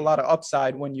hard to have a lot of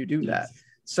upside when you do that.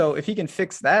 So if he can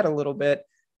fix that a little bit,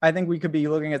 I think we could be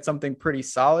looking at something pretty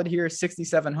solid here.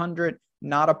 6,700,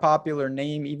 not a popular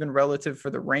name, even relative for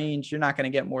the range. You're not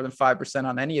going to get more than 5%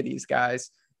 on any of these guys.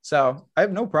 So I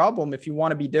have no problem if you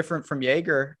want to be different from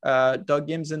Jaeger. Doug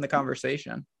Gim's in the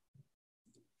conversation.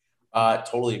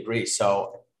 Totally agree.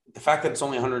 So the fact that it's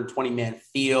only 120-man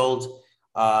field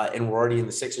and we're already in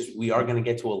the Sixers, we are going to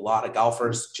get to a lot of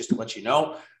golfers. Just to let you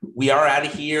know, we are out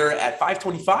of here at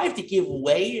 5:25 to give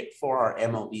way for our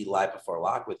MLB Live Before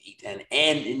Lock with Ethan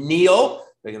and Neil.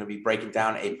 They're going to be breaking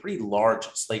down a pretty large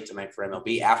slate tonight for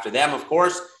MLB. After them, of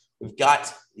course, we've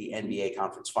got the NBA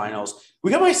Conference Finals.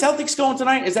 We got my Celtics going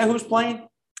tonight. Is that who's playing?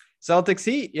 Celtics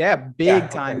Heat, big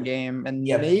time game. And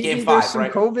maybe game 5, there's some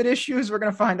right? COVID issues. We're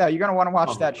going to find out. You're going to want to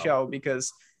watch that show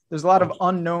because there's a lot of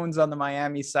unknowns on the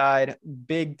Miami side.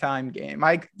 Big time game.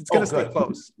 It's going to stay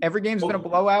close. Every game's been a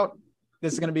blowout.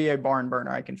 This is going to be a barn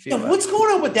burner. I can feel it. What's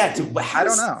going on with that, dude? I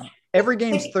don't know. Every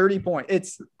game's 30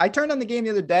 points. I turned on the game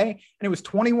the other day and it was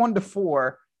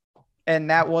 21-4.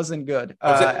 And that wasn't good.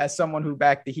 As someone who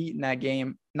backed the Heat in that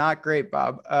game, not great,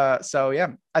 Bob. I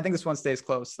think this one stays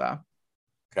close though.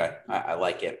 Okay, I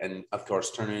like it. And, of course,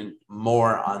 turn in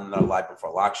more on the Live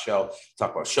Before Lock show,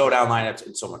 talk about showdown lineups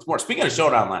and so much more. Speaking of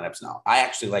showdown lineups now, I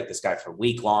actually like this guy for a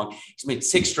week long. He's made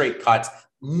 6 straight cuts.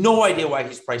 No idea why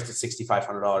he's priced at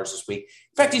 $6,500 this week.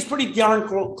 In fact, he's pretty darn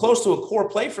close to a core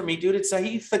play for me, dude. It's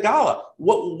Sahith Theegala.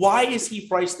 Why is he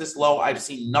priced this low? I've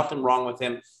seen nothing wrong with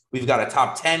him. We've got a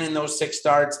top 10 in those 6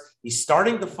 starts. He's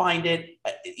starting to find it.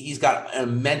 He's got an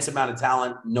immense amount of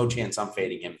talent. No chance I'm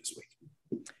fading him this week.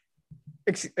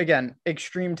 Again,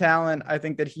 extreme talent. I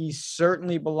think that he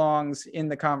certainly belongs in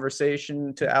the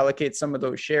conversation to allocate some of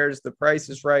those shares. The price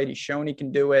is right. He's shown he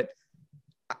can do it.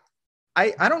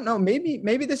 I don't know.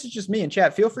 Maybe this is just me in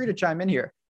chat. Feel free to chime in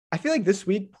here. I feel like this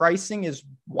week pricing is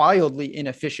wildly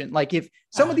inefficient. Like if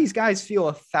some of these guys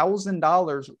feel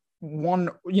 $1,000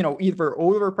 either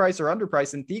overpriced or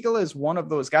underpriced, and Theegala is one of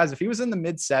those guys. If he was in the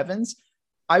mid 7s,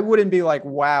 I wouldn't be like,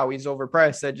 wow, he's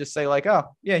overpriced. I'd just say like, oh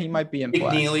yeah, he might be in play.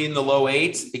 McNeely in the low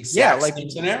 8s. Same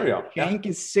scenario. Shank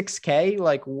is 6K,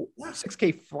 like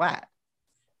 6K flat.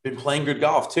 Been playing good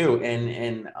golf too.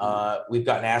 And we've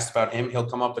gotten asked about him. He'll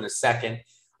come up in a second.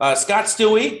 Scott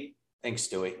Stewie. Thanks,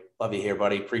 Stewie. Love you here,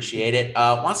 buddy. Appreciate it.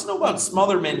 Wants to know about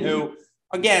Smotherman, who,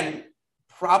 again,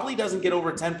 probably doesn't get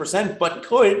over 10%, but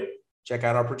could, check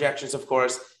out our projections, of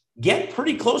course, get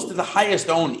pretty close to the highest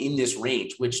owned in this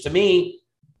range, which to me,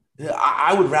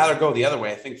 I would rather go the other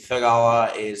way. I think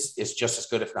Theegala is just as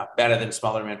good, if not better than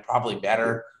Smotherman, probably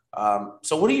better.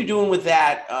 So what are you doing with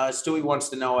that? Stewie wants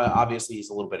to know. Obviously,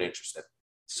 he's a little bit interested.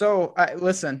 So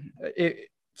listen,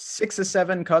 6 or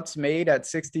 7 cuts made at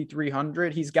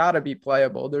 6,300. He's got to be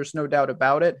playable. There's no doubt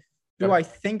about it. Do I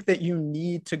think that you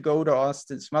need to go to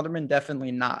Austin Smotherman?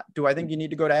 Definitely not. Do I think you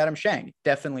need to go to Adam Shank?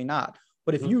 Definitely not.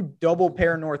 But if you double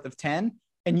pair north of 10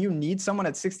 and you need someone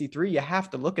at 63, you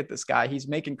have to look at this guy. He's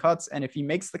making cuts. And if he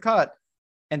makes the cut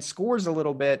and scores a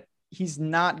little bit, he's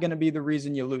not going to be the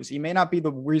reason you lose. He may not be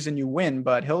the reason you win,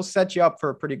 but he'll set you up for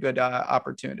a pretty good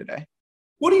opportunity.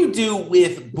 What do you do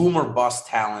with boomer bust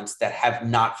talents that have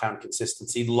not found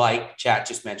consistency? Like chat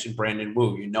just mentioned, Brandon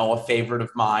Wu, a favorite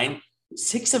of mine.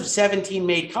 6 of 17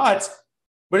 made cuts,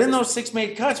 but in those 6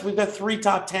 made cuts, we've got 3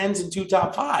 top 10s and 2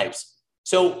 top 5s.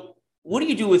 So what do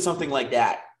you do with something like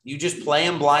that? You just play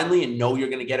them blindly and know you're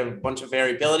going to get a bunch of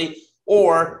variability,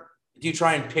 or do you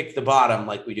try and pick the bottom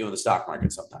like we do in the stock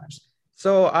market sometimes?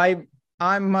 So I'm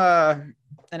an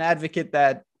advocate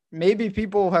that maybe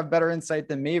people have better insight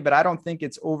than me, but I don't think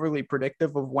it's overly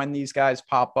predictive of when these guys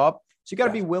pop up. So you got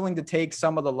to be willing to take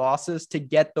some of the losses to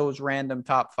get those random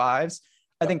top 5s.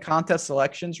 I think contest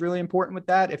selection is really important with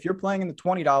that. If you're playing in the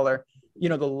 $20,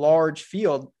 the large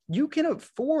field, you can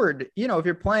afford, if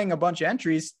you're playing a bunch of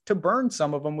entries, to burn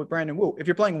some of them with Brandon Wu. If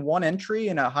you're playing one entry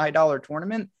in a high dollar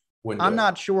tournament, I'm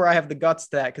not sure I have the guts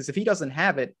to that, because if he doesn't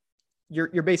have it,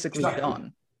 you're basically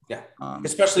done. Yeah,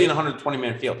 especially in a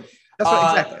 120-man field. That's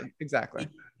right, exactly.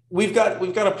 We've got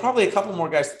probably a couple more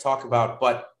guys to talk about,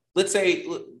 but let's say,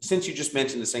 since you just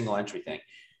mentioned the single entry thing,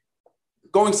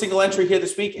 going single entry here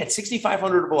this week at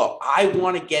 6,500 or below, I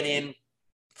want to get in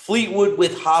Fleetwood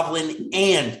with Hovland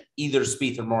and either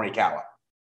Spieth or Morikawa.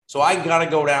 So I got to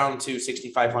go down to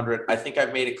 6,500. I think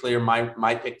I've made it clear.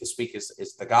 My pick this week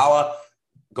is Theegala,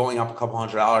 going up a couple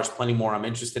 $100. Plenty more I'm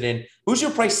interested in. Who's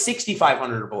your price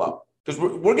 6,500 or below? Because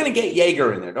we're going to get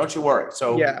Jaeger in there. Don't you worry.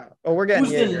 So yeah, we're getting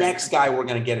who's Jaeger. The next guy we're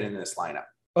going to get in this lineup?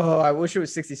 Oh, I wish it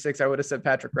was 66. I would have said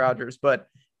Patrick Rogers, but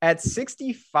at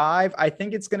 65, I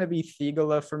think it's going to be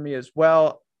Theegala for me as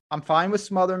well. I'm fine with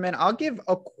Smotherman. I'll give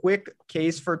a quick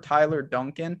case for Tyler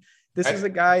Duncan. This is a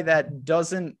guy that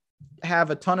doesn't have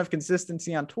a ton of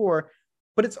consistency on tour,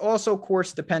 but it's also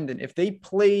course dependent. If they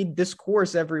played this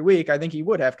course every week, I think he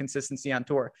would have consistency on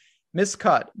tour.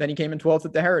 Miscut, then he came in 12th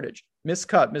at the Heritage.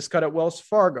 Miscut at Wells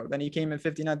Fargo. Then he came in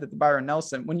 59th at the Byron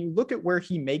Nelson. When you look at where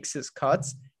he makes his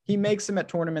cuts, he makes them at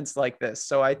tournaments like this.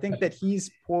 So I think that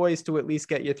he's poised to at least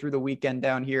get you through the weekend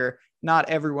down here. Not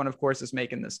everyone, of course, is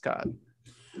making this cut.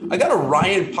 I got a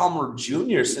Ryan Palmer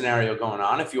Jr. scenario going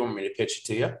on if you want me to pitch it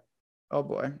to you. Oh,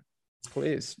 boy.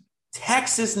 Please.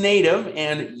 Texas native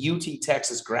and UT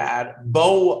Texas grad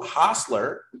Bo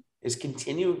Hostler is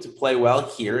continuing to play well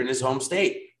here in his home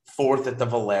state. 4th at the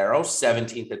Valero,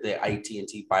 17th at the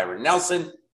IT&T Byron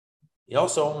Nelson. He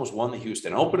also almost won the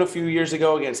Houston Open a few years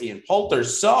ago against Ian Poulter.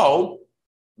 So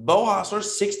Bo Hostler,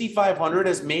 6,500,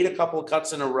 has made a couple of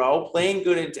cuts in a row, playing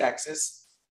good in Texas.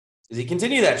 Does he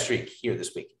continue that streak here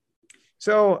this week?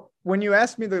 So when you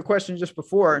asked me the question just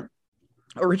before,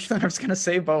 originally I was going to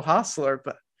say Bo Hostler,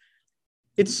 but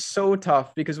it's so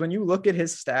tough because when you look at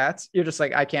his stats, you're just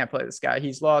like, I can't play this guy.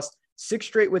 He's lost 6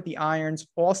 straight with the irons.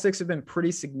 All 6 have been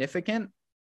pretty significant,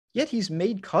 yet he's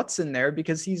made cuts in there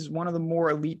because he's one of the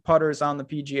more elite putters on the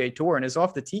PGA Tour, and his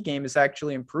off the tee game is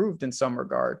actually improved in some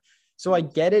regard. So I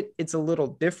get it. It's a little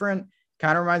different.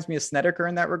 Kind of reminds me of Snedeker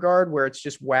in that regard, where it's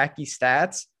just wacky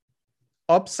stats.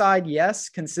 Upside, yes.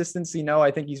 Consistency, no.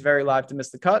 I think he's very live to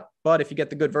miss the cut. But if you get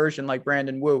the good version like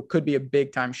Brandon Wu, could be a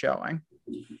big time showing.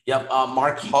 Yep.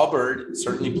 Mark Hubbard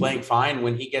certainly playing fine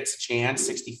when he gets a chance.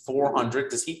 6,400.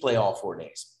 Does he play all 4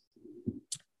 days?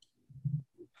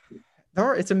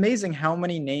 It's amazing how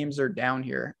many names are down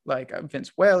here. Like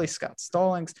Vince Whaley, Scott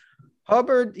Stallings.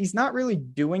 Hubbard, he's not really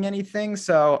doing anything.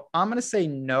 So I'm going to say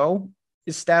no.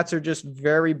 His stats are just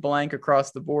very blank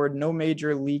across the board. No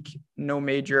major leak, no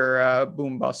major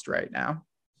boom bust right now.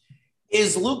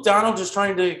 Is Luke Donald just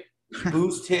trying to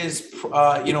boost his,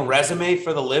 resume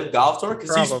for the Live Golf Tour?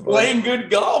 Because he's playing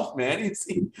good golf, man.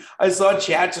 I saw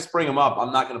Chad just bring him up.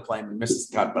 I'm not going to play him. He misses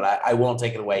the cut, but I won't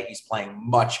take it away. He's playing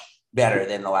much better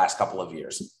than the last couple of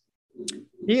years.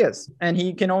 He is, and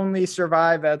he can only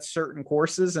survive at certain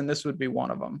courses, and this would be one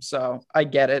of them. So I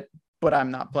get it, but I'm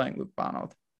not playing Luke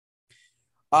Donald.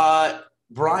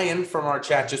 Brian from our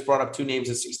chat just brought up 2 names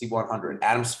at 6,100.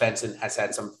 Adam Svensson has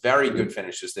had some very good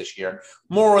finishes this year,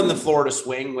 more in the Florida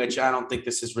swing, which I don't think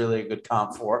this is really a good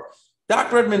comp for.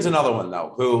 Doc Redman's another one,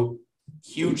 though, who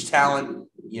huge talent,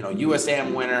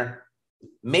 USAM winner,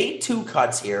 made 2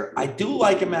 cuts here. I do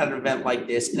like him at an event like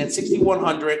this. And at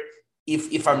 6,100,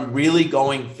 if I'm really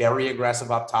going very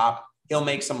aggressive up top, he'll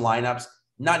make some lineups.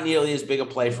 Not nearly as big a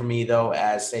play for me, though,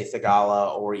 as, say,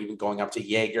 Thagala or even going up to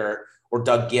Jaeger or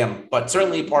Doug Gim, but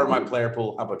certainly part of my player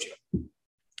pool. How about you?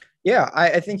 Yeah,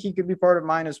 I think he could be part of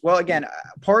mine as well. Again,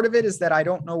 part of it is that I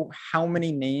don't know how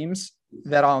many names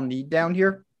that I'll need down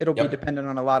here. It'll be dependent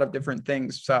on a lot of different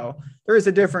things. So there is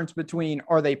a difference between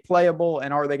are they playable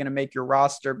and are they going to make your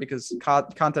roster, because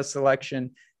contest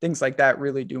selection, things like that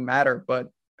really do matter. But,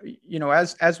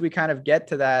 as we kind of get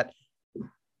to that,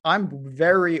 I'm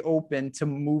very open to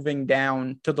moving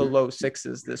down to the low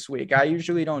 6s this week. I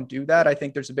usually don't do that. I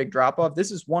think there's a big drop off.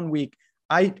 This is one week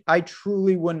I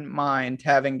truly wouldn't mind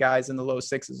having guys in the low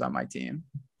 6s on my team.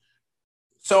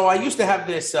 So I used to have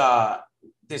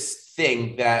this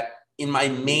thing that in my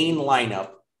main lineup,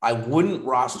 I wouldn't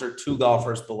roster 2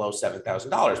 golfers below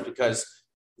 $7,000 because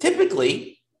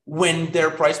typically when they're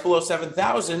priced below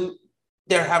 $7,000,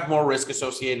 they have more risk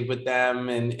associated with them,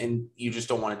 and you just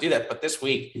don't want to do that. But this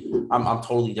week, I'm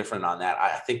totally different on that.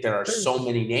 I think there are so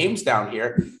many names down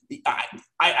here.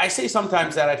 I say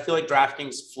sometimes that I feel like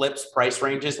DraftKings flips price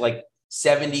ranges like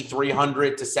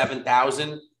 7,300 to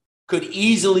 7,000 could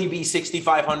easily be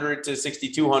 6,500 to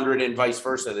 6,200 and vice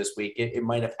versa this week. It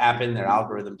might have happened. Their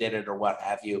algorithm did it or what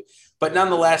have you. But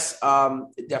nonetheless,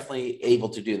 definitely able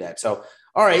to do that. So,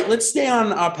 all right, let's stay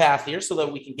on our path here so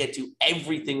that we can get to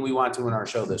everything we want to in our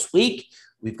show this week.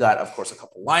 We've got, of course, a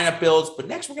couple lineup builds. But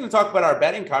next, we're going to talk about our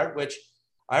betting card, which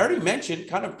I already mentioned,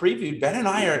 kind of previewed. Ben and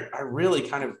I are really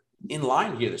kind of in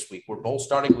line here this week. We're both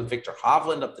starting with Victor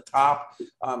Hovland up the top.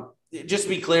 Just to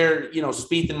be clear,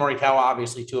 Spieth and Morikawa,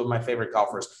 obviously 2 of my favorite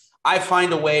golfers. I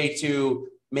find a way to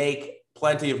make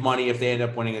plenty of money if they end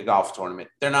up winning a golf tournament.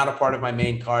 They're not a part of my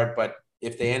main card, but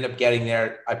if they end up getting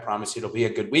there, I promise you it'll be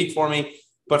a good week for me.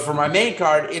 But for my main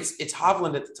card, it's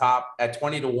Hovland at the top at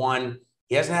 20-1.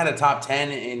 He hasn't had a top 10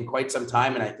 in quite some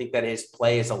time, and I think that his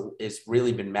play is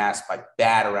really been masked by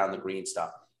bad around the green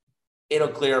stuff. It'll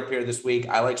clear up here this week.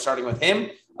 I like starting with him.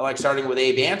 I like starting with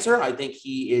Abe Answer. I think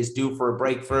he is due for a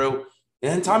breakthrough.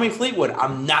 And then Tommy Fleetwood.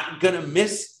 I'm not going to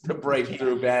miss the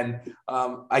breakthrough, Ben.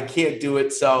 I can't do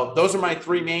it. So those are my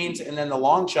 3 mains. And then the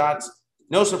long shots,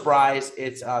 no surprise,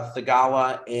 it's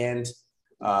Thagala and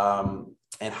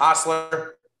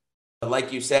Hostler. But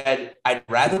like you said, I'd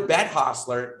rather bet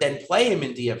Hostler than play him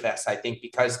in DFS, I think,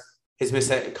 because his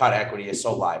miscut equity is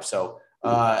so live. So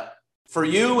for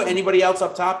you, anybody else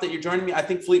up top that you're joining me? I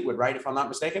think Fleetwood, right? If I'm not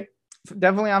mistaken.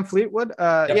 Definitely on Fleetwood.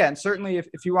 Yeah, and certainly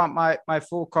if you want my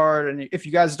full card, and if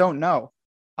you guys don't know,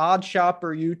 Odd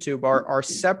Shopper YouTube, our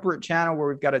separate channel where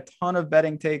we've got a ton of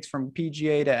betting takes from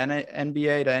PGA to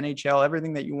NBA to NHL,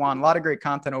 everything that you want. A lot of great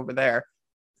content over there.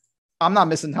 I'm not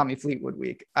missing Tommy Fleetwood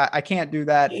week. I can't do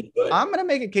that. I'm going to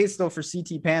make a case, though, for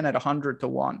CT Pan at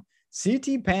 100-1.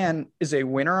 CT Pan is a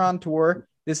winner on tour.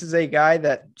 This is a guy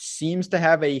that seems to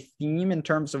have a theme in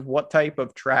terms of what type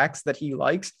of tracks that he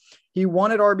likes. He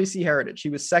won at RBC Heritage. He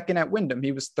was second at Wyndham.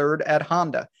 He was third at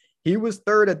Honda. He was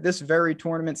third at this very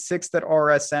tournament, sixth at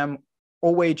RSM.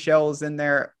 OHL is in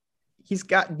there. These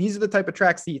are the type of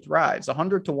tracks he thrives.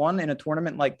 100-1 in a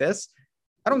tournament like this.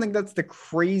 I don't think that's the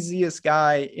craziest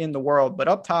guy in the world, but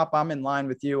up top, I'm in line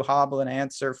with you. Hobble and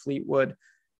Answer, Fleetwood,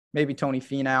 maybe Tony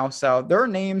Finau. So there are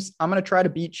names. I'm going to try to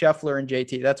beat Scheffler and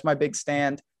JT. That's my big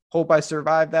stand. Hope I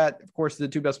survive that. Of course, the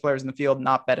two best players in the field,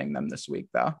 not betting them this week,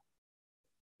 though.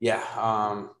 Yeah,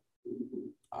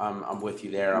 I'm with you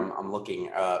there. I'm looking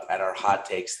at our hot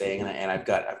takes thing, and I've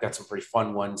got some pretty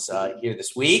fun ones here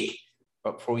this week.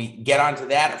 But before we get onto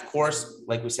that, of course,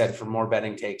 like we said, for more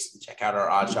betting takes, check out our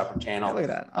Odd Shopper channel. Yeah, look at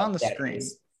that on the screen.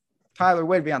 Tyler,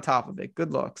 way to be on top of it.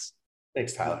 Good looks.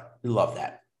 Thanks, Tyler. We love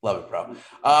that. Love it, bro.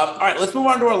 All right, let's move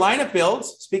on to our lineup builds.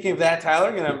 Speaking of that, Tyler,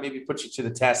 I'm going to maybe put you to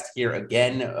the test here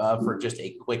again for just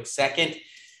a quick second.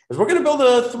 Because we're going to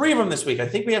build three of them this week. I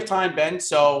think we have time, Ben.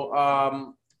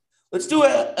 So let's do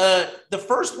the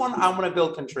first one. I'm going to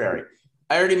build contrary.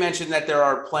 I already mentioned that there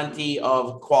are plenty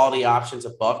of quality options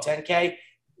above 10K,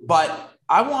 but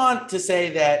I want to say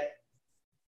that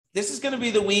this is going to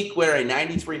be the week where a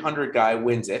 9,300 guy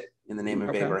wins it in the name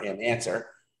of Abraham Answer.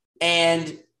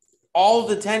 And all of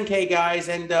the 10K guys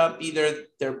end up either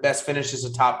their best finish is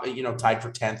a top, tied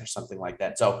for 10th or something like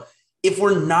that. So if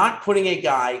we're not putting a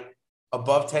guy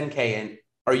above 10K in,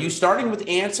 are you starting with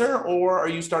Answer or are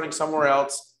you starting somewhere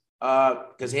else?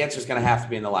 Because Answer is going to have to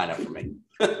be in the lineup for me.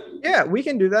 Yeah, we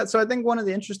can do that. So I think one of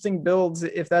the interesting builds,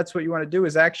 if that's what you want to do,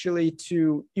 is actually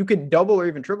you could double or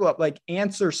even triple up, like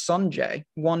Answer Sunjay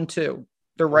 1-2.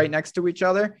 They're right next to each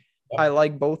other. Yep. I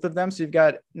like both of them. So you've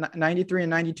got 93 and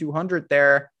 9,200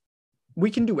 there. We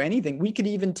can do anything. We could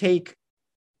even take,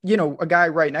 a guy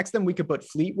right next to them. We could put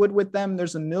Fleetwood with them.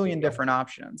 There's a million different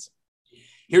options.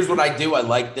 Here's what I do.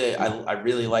 I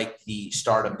really like the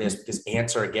start of this because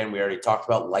Answer, again, we already talked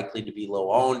about, likely to be low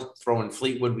owned. Throw in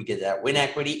Fleetwood, we get that win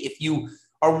equity. If you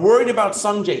are worried about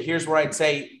Sungjae, here's where I'd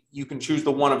say you can choose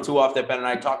the one of two off that Ben and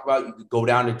I talked about. You could go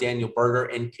down to Daniel Berger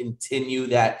and continue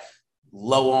that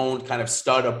low owned kind of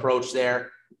stud approach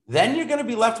there. Then you're going to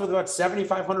be left with about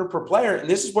 7,500 per player. And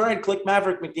this is where I'd click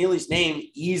Maverick McNeely's name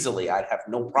easily. I'd have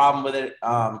no problem with it.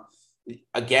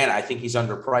 Again, I think he's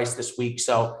underpriced this week.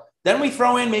 So then we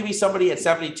throw in maybe somebody at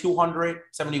 7,200,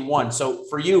 71. So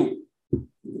for you,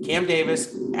 Cam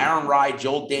Davis, Aaron Rye,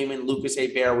 Joel Damon, Lucas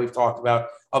Hebert, we've talked about.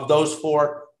 Of those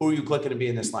four, who are you clicking to be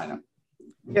in this lineup?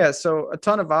 Yeah, so a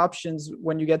ton of options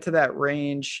when you get to that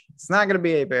range. It's not going to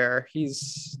be Hebert.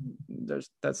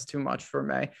 That's too much for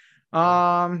me.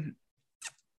 What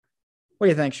do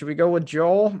you think? Should we go with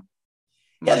Joel?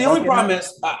 Yeah, the only problem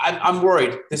is I'm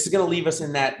worried. This is going to leave us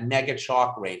in that mega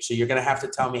chalk range. So you're going to have to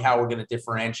tell me how we're going to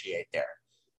differentiate there.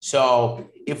 So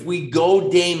if we go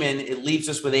Damon, it leaves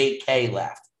us with 8K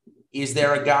left. Is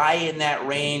there a guy in that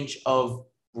range of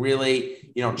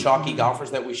really, chalky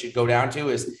golfers that we should go down to?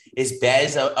 Is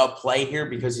Bez a play here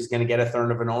because he's going to get a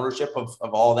third of an ownership of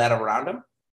all that around him?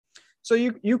 So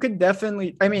you could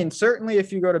definitely, certainly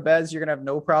if you go to Bez, you're going to have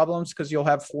no problems because you'll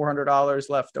have $400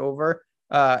 left over.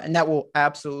 And that will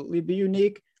absolutely be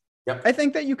unique. Yep. I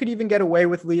think that you could even get away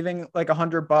with leaving like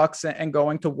 $100 and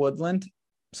going to Woodland,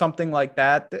 something like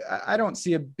that. I don't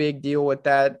see a big deal with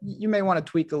that. You may want to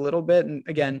tweak a little bit. And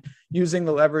again, using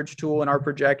the leverage tool and our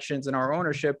projections and our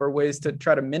ownership are ways to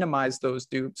try to minimize those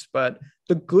dupes. But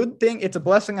the good thing, it's a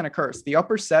blessing and a curse. The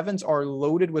upper sevens are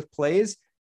loaded with plays.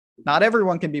 Not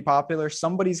everyone can be popular.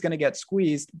 Somebody's going to get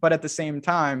squeezed. But at the same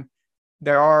time,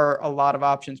 there are a lot of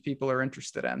options people are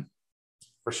interested in.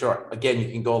 For sure. Again,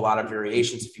 you can go a lot of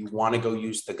variations. If you want to go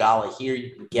use the Gala here,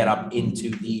 you can get up into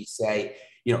the, say,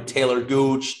 Taylor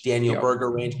Gooch, Daniel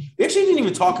Berger range. We actually didn't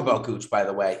even talk about Gooch, by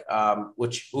the way,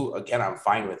 again, I'm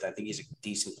fine with. I think he's a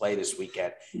decent play this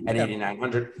weekend at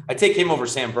 8,900. I'd take him over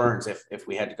Sam Burns if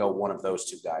we had to go one of those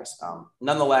two guys.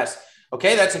 Nonetheless,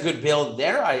 okay, that's a good build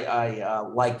there. I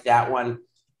like that one.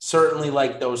 certainly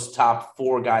like those top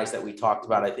 4 guys that we talked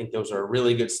about. I think those are a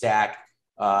really good stack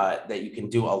that you can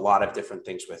do a lot of different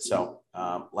things with. So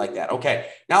like that. Okay,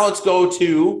 now let's go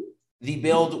to the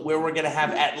build where we're going to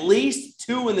have at least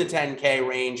 2 in the 10K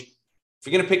range. If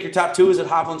you're going to pick your top 2, is it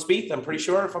Hovland Spieth? I'm pretty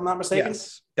sure, if I'm not mistaken.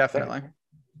 Yes, definitely.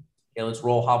 Okay, let's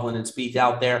roll Hovland and Spieth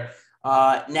out there.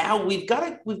 Now we've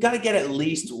got to get at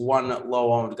least one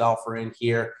low-owned golfer in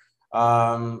here.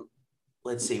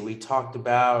 Let's see. We talked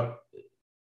about,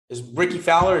 is Ricky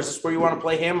Fowler? Is this where you want to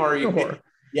play him, or are you? Sure.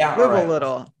 Yeah, live all right. a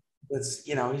little. Let's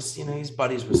he's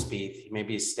buddies with Spieth.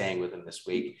 Maybe he's staying with him this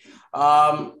week.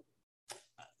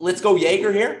 Let's go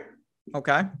Jaeger here.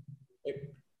 Okay.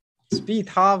 Spieth,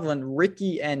 Hovland,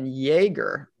 Ricky, and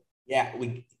Jaeger. Yeah,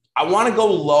 I want to go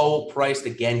low priced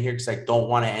again here because I don't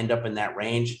want to end up in that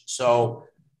range. So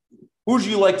who would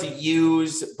you like to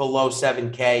use below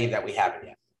 7K that we haven't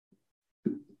yet?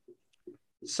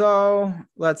 So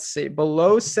let's see.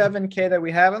 Below 7K that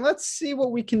we haven't. Let's see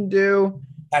what we can do.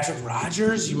 Patrick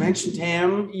Rogers, you mentioned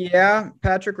him. Yeah,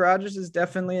 Patrick Rogers is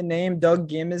definitely a name. Doug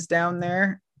Gim is down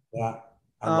there. Yeah.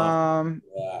 I love him.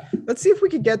 Yeah. Let's see if we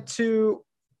could get to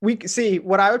 – we see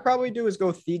what I would probably do is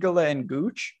go Thigala and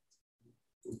Gooch.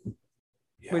 Yeah.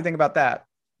 What do you think about that?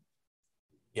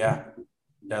 Yeah,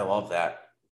 I love that.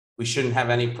 We shouldn't have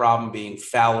any problem being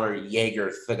Fowler,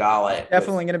 Jaeger, Thigala.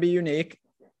 Definitely going to be unique.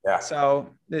 Yeah.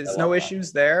 So there's no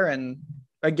issues there. And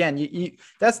again, you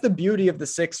that's the beauty of the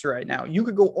 6 right now. You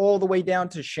could go all the way down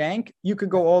to Shank. You could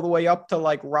go all the way up to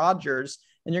like Rogers,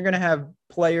 and you're going to have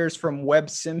players from Webb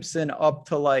Simpson up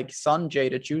to like Sanjay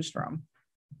to choose from.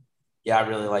 Yeah, I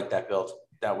really like that build.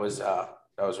 That was a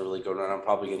really good one. I'm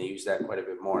probably going to use that quite a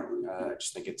bit more. I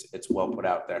just think it's well put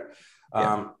out there.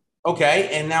 Okay,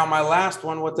 and now my last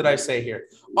one. What did I say here?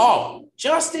 Oh,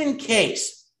 just in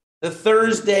case the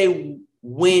Thursday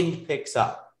wind picks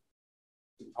up,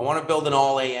 I want to build an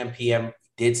all AM PM.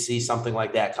 Did see something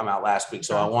like that come out last week,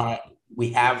 so we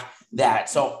have that.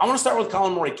 So I want to start with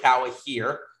Colin Morikawa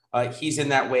here. He's in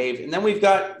that wave, and then we've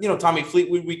got Tommy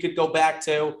Fleetwood. We could go back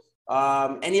to.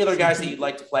 Any other guys that you'd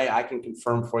like to play, I can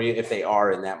confirm for you if they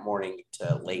are in that morning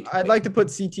to late. I'd like to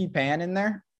put CT Pan in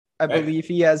there. I believe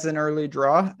he has an early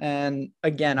draw. And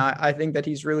again, I think that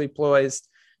he's really poised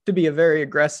to be a very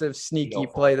aggressive, sneaky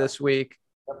play this week.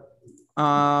 Who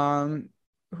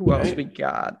else we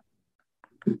got?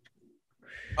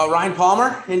 Ryan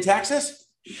Palmer in Texas?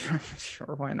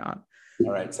 Sure, why not?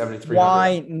 All right, 73.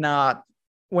 Why not?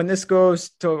 When this goes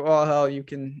to all hell,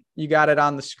 you got it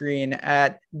on the screen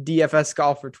at DFS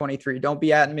Golfer 23. Don't be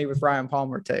atting me with Ryan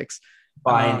Palmer takes.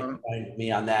 Find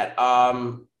me on that.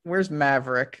 Where's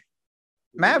Maverick?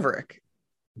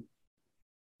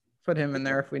 Put him in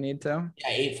there if we need to. Yeah,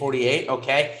 848.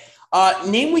 Okay.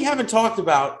 Name we haven't talked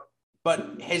about,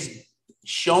 but has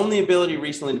shown the ability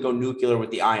recently to go nuclear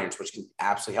with the irons, which can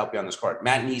absolutely help you on this court.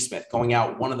 Matt Neesmith going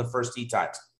out one of the first tee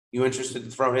times. You interested to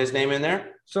throw his name in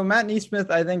there? So Matt Neesmith,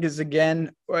 I think, is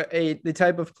again the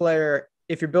type of player.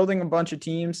 If you're building a bunch of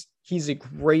teams, he's a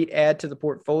great add to the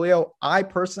portfolio. I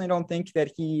personally don't think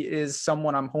that he is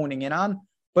someone I'm honing in on,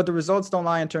 but the results don't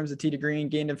lie in terms of tee to green.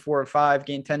 Gained in 4 or 5,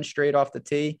 gained 10 straight off the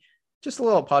tee. Just a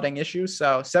little putting issue.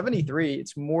 So 73,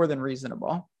 it's more than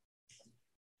reasonable.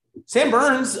 Sam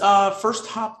Burns, first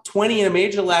top 20 in a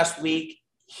major last week.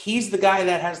 He's the guy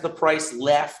that has the price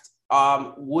left.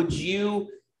 Would you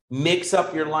mix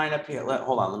up your lineup here?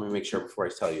 Hold on, let me make sure before I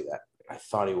tell you that. I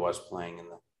thought he was playing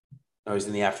no, he's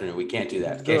in the afternoon. We can't do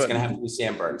that. Okay, it's going to have to be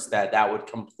Sam Burns. That would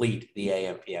complete the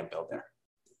AM PM build there.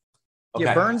 Okay.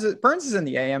 Yeah, Burns is in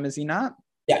the AM, is he not?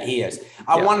 Yeah, he is.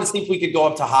 I wanted to see if we could go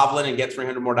up to Hovland and get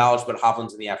 $300 more, but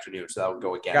Hovland's in the afternoon, so that would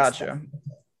go against. Gotcha.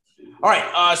 All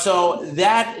right, so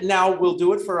that now will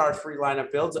do it for our free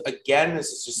lineup builds. Again, this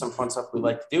is just some fun stuff we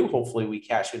like to do. Hopefully we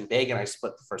cash in big, and I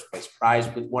split the first place prize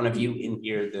with one of you in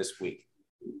here this week.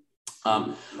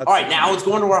 All right, now let's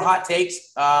go into our hot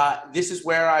takes. This is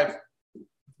where I've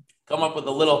come up with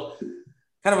a little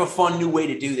kind of a fun new way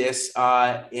to do this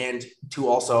and to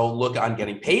also look on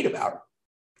getting paid about it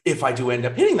if I do end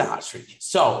up hitting the hot streak.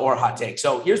 Or hot take.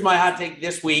 So here's my hot take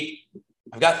this week.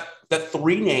 I've got the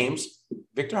 3 names.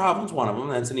 Victor Hovland's one of them.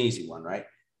 That's an easy one, right?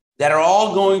 That are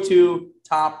all going to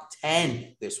top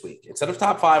 10 this week. Instead of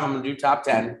top 5, I'm going to do top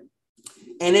 10.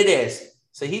 And it is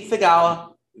Sahith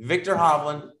Theegala, Victor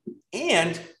Hovland,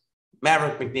 and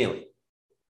Maverick McNeely.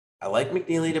 I like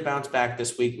McNeely to bounce back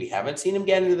this week. We haven't seen him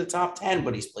get into the top 10,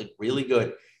 but he's played really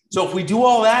good. So if we do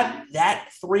all that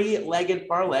 3-legged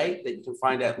parlay that you can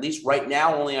find at least right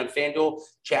now only on FanDuel,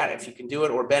 chat if you can do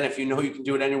it, or Ben, if you know you can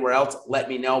do it anywhere else, let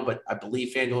me know. But I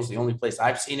believe FanDuel is the only place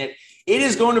I've seen it. It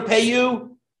is going to pay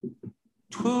you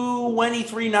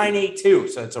 $23,982.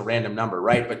 So it's a random number,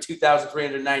 right? But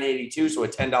 $2,309.82. So a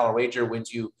 $10 wager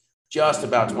wins you just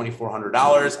about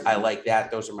 $2,400. I like that.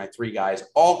 Those are my three guys.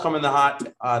 All come in the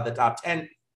top 10.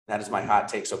 That is my hot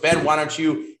take. So Ben, why don't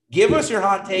you give us your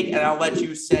hot take, and I'll let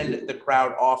you send the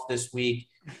crowd off this week,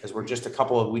 as we're just a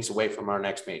couple of weeks away from our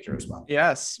next major as well.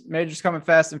 Yes, majors coming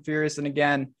fast and furious. And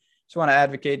again, just want to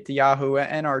advocate to Yahoo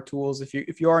and our tools. If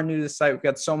you are new to the site, we've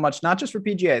got so much, not just for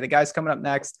PGA. The guys coming up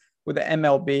next with the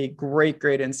MLB,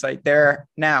 great insight there.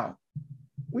 Now,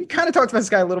 we kind of talked about this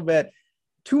guy a little bit.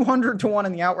 200-1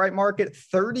 in the outright market,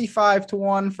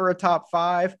 35-1 for a top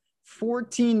 5,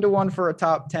 14-1 for a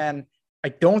top 10. I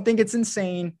don't think it's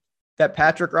insane that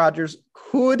Patrick Rodgers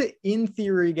could, in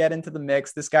theory, get into the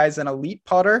mix. This guy's an elite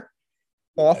putter.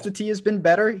 Off the tee has been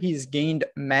better. He's gained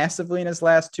massively in his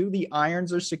last 2. The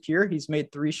irons are secure. He's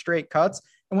made 3 straight cuts.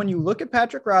 And when you look at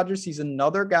Patrick Rodgers, he's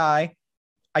another guy.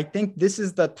 I think this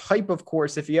is the type of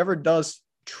course, if he ever does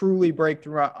truly break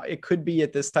through, it could be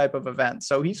at this type of event.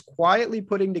 So he's quietly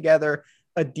putting together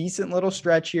a decent little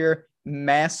stretch here.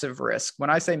 Massive risk. When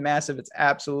I say massive, it's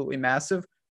absolutely massive.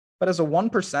 But as a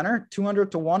 1%er,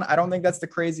 200-1, I don't think that's the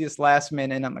craziest last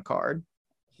man in on the card.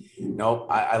 No,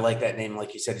 I like that name.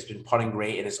 Like you said, he's been putting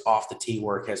great, and his off the tee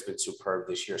work has been superb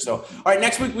this year. So, all right,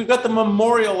 next week we've got the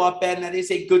Memorial up, Ben. That is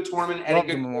a good tournament and a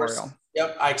good Memorial course.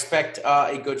 Yep, I expect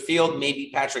a good field. Maybe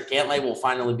Patrick Cantlay will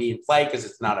finally be in play because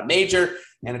it's not a major,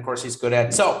 and of course he's good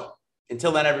at. So,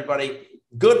 until then, everybody,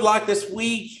 good luck this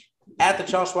week at the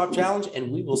Charles Schwab Challenge,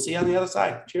 and we will see you on the other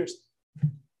side. Cheers.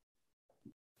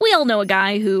 We all know a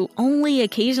guy who only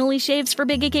occasionally shaves for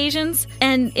big occasions,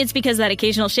 and it's because that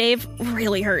occasional shave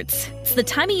really hurts. It's the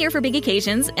time of year for big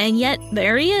occasions, and yet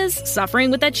there he is, suffering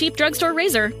with that cheap drugstore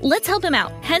razor. Let's help him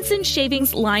out. Henson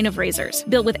Shaving's line of razors,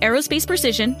 built with aerospace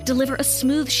precision, deliver a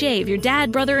smooth shave your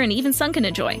dad, brother, and even son can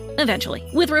enjoy, eventually.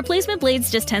 With replacement blades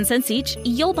just 10 cents each,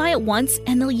 you'll buy it once,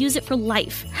 and they'll use it for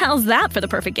life. How's that for the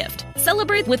perfect gift?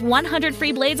 Celebrate with 100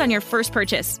 free blades on your first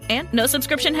purchase, and no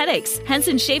subscription headaches.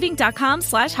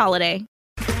 HensonShaving.com/holiday.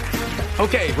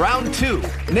 Okay, round 2.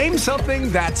 Name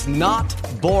something that's not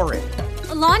boring.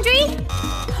 A laundry?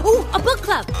 Ooh, a book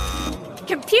club.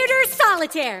 Computer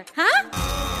solitaire, huh?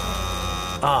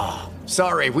 Ah,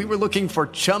 sorry, we were looking for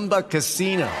Chumba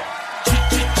Casino.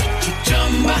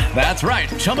 That's right,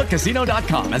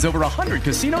 ChumbaCasino.com has over 100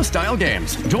 casino-style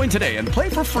games. Join today and play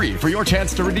for free for your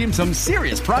chance to redeem some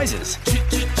serious prizes.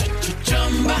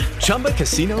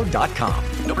 ChumbaCasino.com.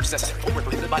 No purchase necessary. Void where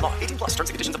prohibited by law. 18+ terms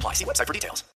and conditions apply. See website for details.